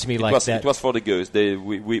sounds to me like that. It was for the goose.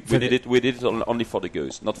 We did it only for the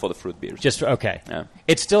goose, not for the fruit beers. Just okay. Yeah.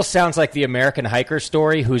 It still sounds like the American hiker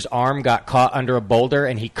story whose arm got caught under a boulder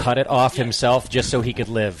and he cut it off himself just so he could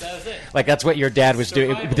live. Like that's what your dad was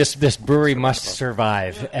doing. This brewery must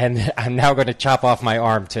survive, and I'm now going to chop off my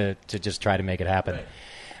arm to just try to make it happen. Right.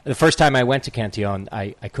 The first time I went to Cantillon,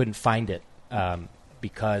 I couldn't find it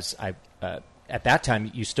because at that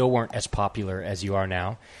time you still weren't as popular as you are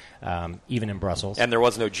now. Even in Brussels. And there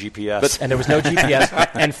was no GPS. And there was no GPS.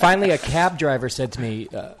 And finally a cab driver said to me,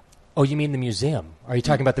 oh, you mean the museum? Are you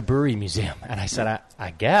talking about the brewery museum? And I said,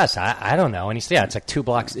 I guess. I don't know. And he said, yeah, it's like 2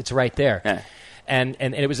 blocks. It's right there. Yeah. And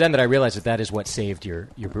it was then that I realized that is what saved your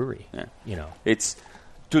brewery. Yeah. You know, it's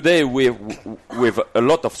today with a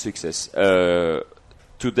lot of success.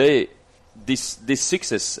 Today, this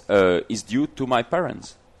success is due to my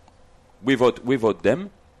parents. Without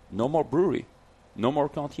them, no more brewery. No more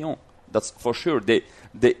Cantillon. That's for sure.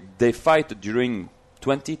 They fight during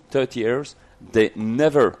 20, 30 years. They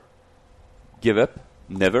never give up.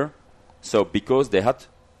 Never. So because they had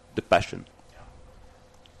the passion.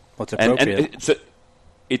 What's appropriate? And so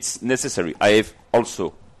it's necessary. I have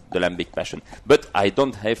also the lambic passion. But I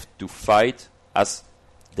don't have to fight as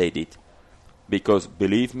they did. Because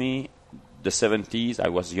believe me, the 70s, I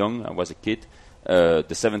was young, I was a kid. The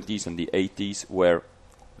 70s and the 80s were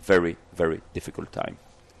very, very difficult time.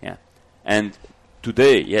 Yeah. And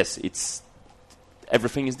today, yes,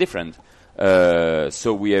 everything is different.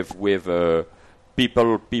 So we have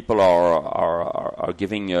people are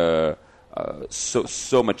giving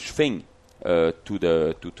so much thing to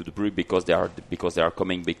the brewery because they are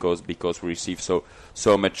coming because we receive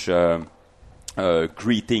so much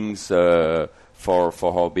greetings for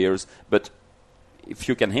our beers. But if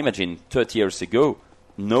you can imagine, 30 years ago,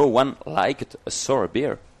 no one liked a sour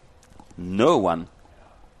beer. No one.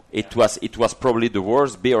 It was probably the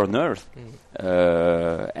worst beer on earth.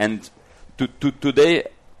 And today,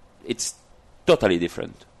 it's totally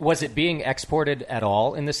different. Was it being exported at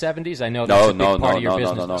all in the 70s? I know that's a big part of your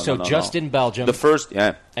business. So just in Belgium. The first,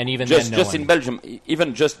 yeah. And even just then, no just in Belgium,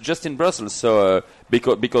 even just in Brussels. So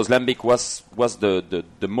because lambic was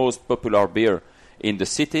the most popular beer in the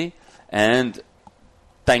city, and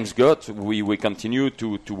thanks God, we continue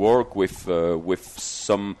to work with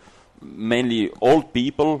some mainly old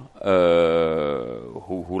people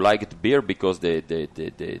who like the beer because they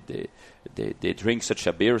drink such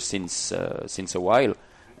a beer since a while,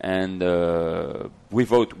 and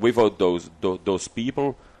without those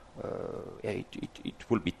people, it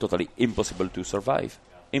will be totally impossible to survive.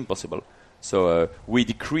 Impossible. So we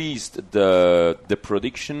decreased the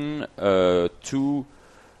production to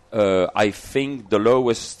I think the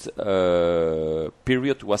lowest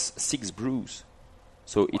period was 6 brews.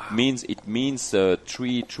 So it means 300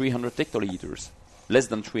 hectoliters, less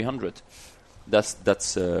than 300. That's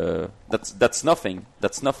nothing.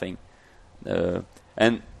 That's nothing.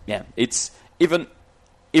 And yeah, it's even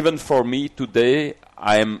for me today.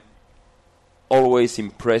 I am always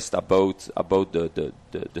impressed about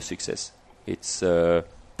the success. It's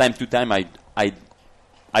time to time I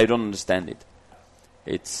don't understand it.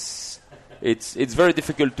 It's very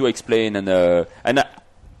difficult to explain, and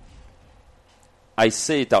I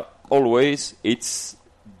say it always. It's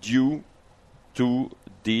due to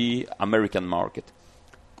the American market.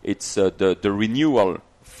 It's the renewal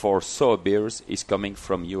for sour beers is coming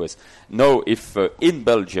from US. Now, if in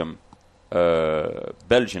Belgium, young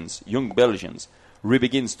Belgians,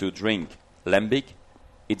 begins to drink lambic,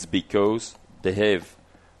 it's because they have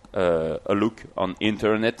a look on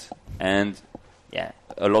internet, and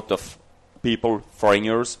a lot of people,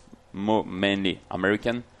 foreigners, mainly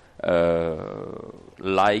American,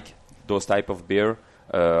 like those type of beer,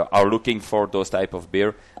 are looking for those type of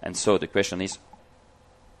beer, and so the question is,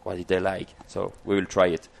 what did they like? So we will try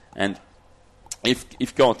it. And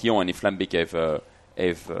if Cantillon and if Lambic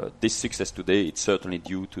have this success today, it's certainly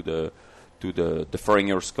due to the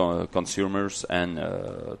foreigners consumers and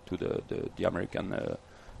to the American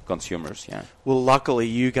consumers. Yeah. Well, luckily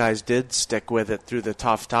you guys did stick with it through the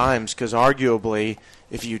tough times, because arguably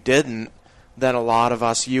if you didn't, then a lot of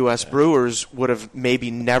us U.S. brewers would have maybe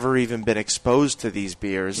never even been exposed to these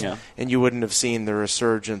beers, and you wouldn't have seen the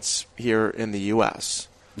resurgence here in the U.S.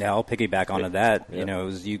 Yeah, I'll piggyback onto that. You know, it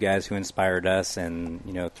was you guys who inspired us, and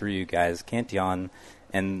through you guys, Cantillon,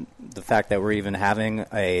 and the fact that we're even having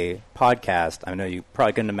a podcast. I know you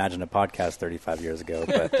probably couldn't imagine a podcast 35 years ago,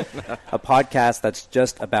 but a podcast that's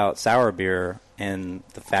just about sour beer, and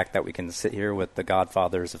the fact that we can sit here with the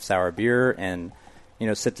godfathers of sour beer and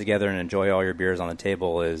sit together and enjoy all your beers on the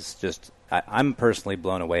table is just, I'm personally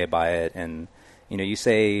blown away by it. And, you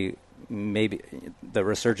say maybe the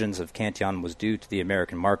resurgence of Cantillon was due to the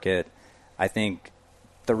American market. I think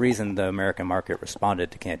the reason the American market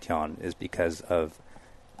responded to Cantillon is because of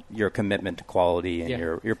your commitment to quality and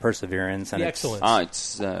your perseverance and excellence.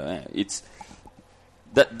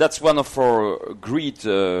 That's one of our great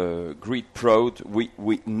proud.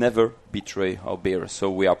 We never betray our beer. So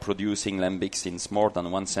we are producing lambic since more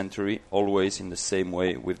than 1 century, always in the same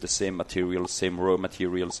way, with the same materials, same raw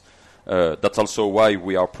materials. That's also why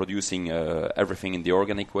we are producing everything in the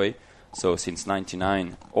organic way. So since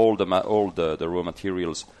 '99, all the raw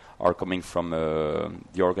materials are coming from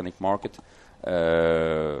the organic market,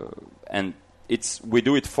 and we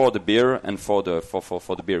do it for the beer and for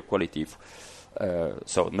the beer quality.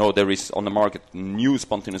 So no, there is on the market new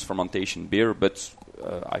spontaneous fermentation beer, but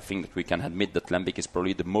I think that we can admit that lambic is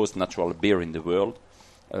probably the most natural beer in the world.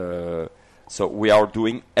 So we are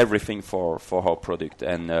doing everything for our product,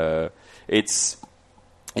 and it's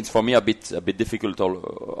for me a bit difficult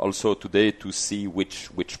also today to see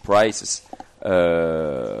which prices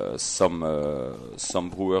some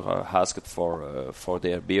brewer asked for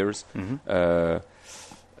their beers. Mm-hmm.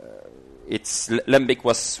 Lambic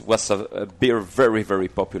was a beer very, very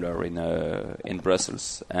popular in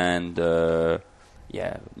Brussels, and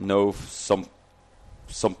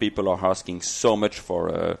some people are asking so much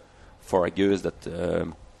for a goose that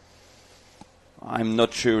I'm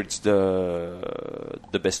not sure it's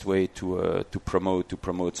the best way to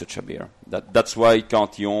promote such a beer. That's why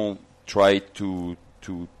Cantillon tried to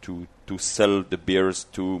sell the beers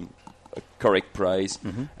to a correct price,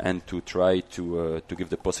 mm-hmm. and to try to give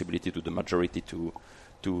the possibility to the majority to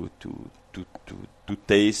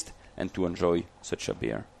taste and to enjoy such a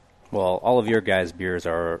beer. Well, all of your guys' beers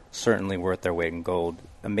are certainly worth their weight in gold.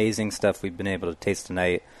 Amazing stuff we've been able to taste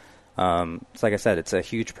tonight. It's like I said, it's a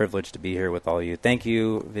huge privilege to be here with all of you. Thank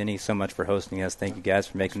you, Vinnie, so much for hosting us. Thank you guys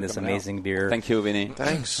for making this amazing beer. Thank you, Vinnie.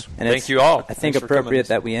 Thanks. And thank you all. I think appropriate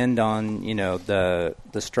that we end on the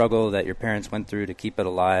struggle that your parents went through to keep it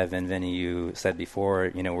alive. And Vinnie, you said before,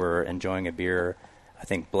 we're enjoying a beer, I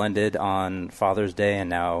think blended on Father's Day and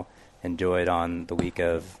now enjoyed on the week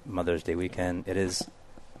of Mother's Day weekend. It is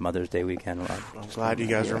Mother's Day weekend, Rob. I'm glad you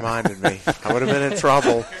guys reminded me. I would have been in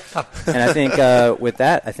trouble. And I think with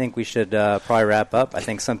that, I think we should probably wrap up. I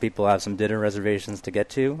think some people have some dinner reservations to get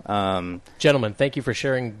to. Gentlemen, thank you for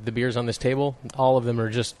sharing the beers on this table. All of them are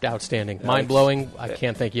just outstanding. Mind-blowing. I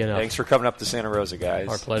can't thank you enough. Thanks for coming up to Santa Rosa, guys.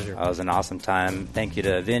 Our pleasure. It was an awesome time. Thank you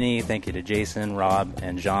to Vinny. Thank you to Jason, Rob,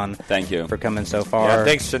 and John. Thank you for coming so far. Yeah,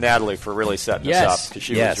 thanks to Natalie for really setting us up, because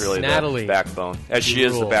she was really Natalie. the backbone, as she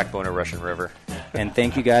is the backbone of Russian River. And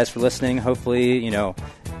thank you guys for listening. Hopefully, you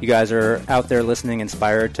guys are out there listening,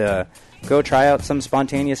 inspired to go try out some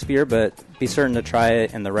spontaneous beer, but be certain to try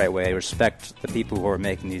it in the right way. Respect the people who are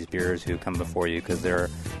making these beers who come before you, because they're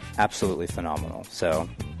absolutely phenomenal. So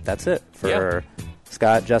that's it for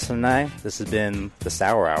Scott, Justin, and I. This has been the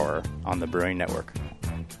Sour Hour on the Brewing Network.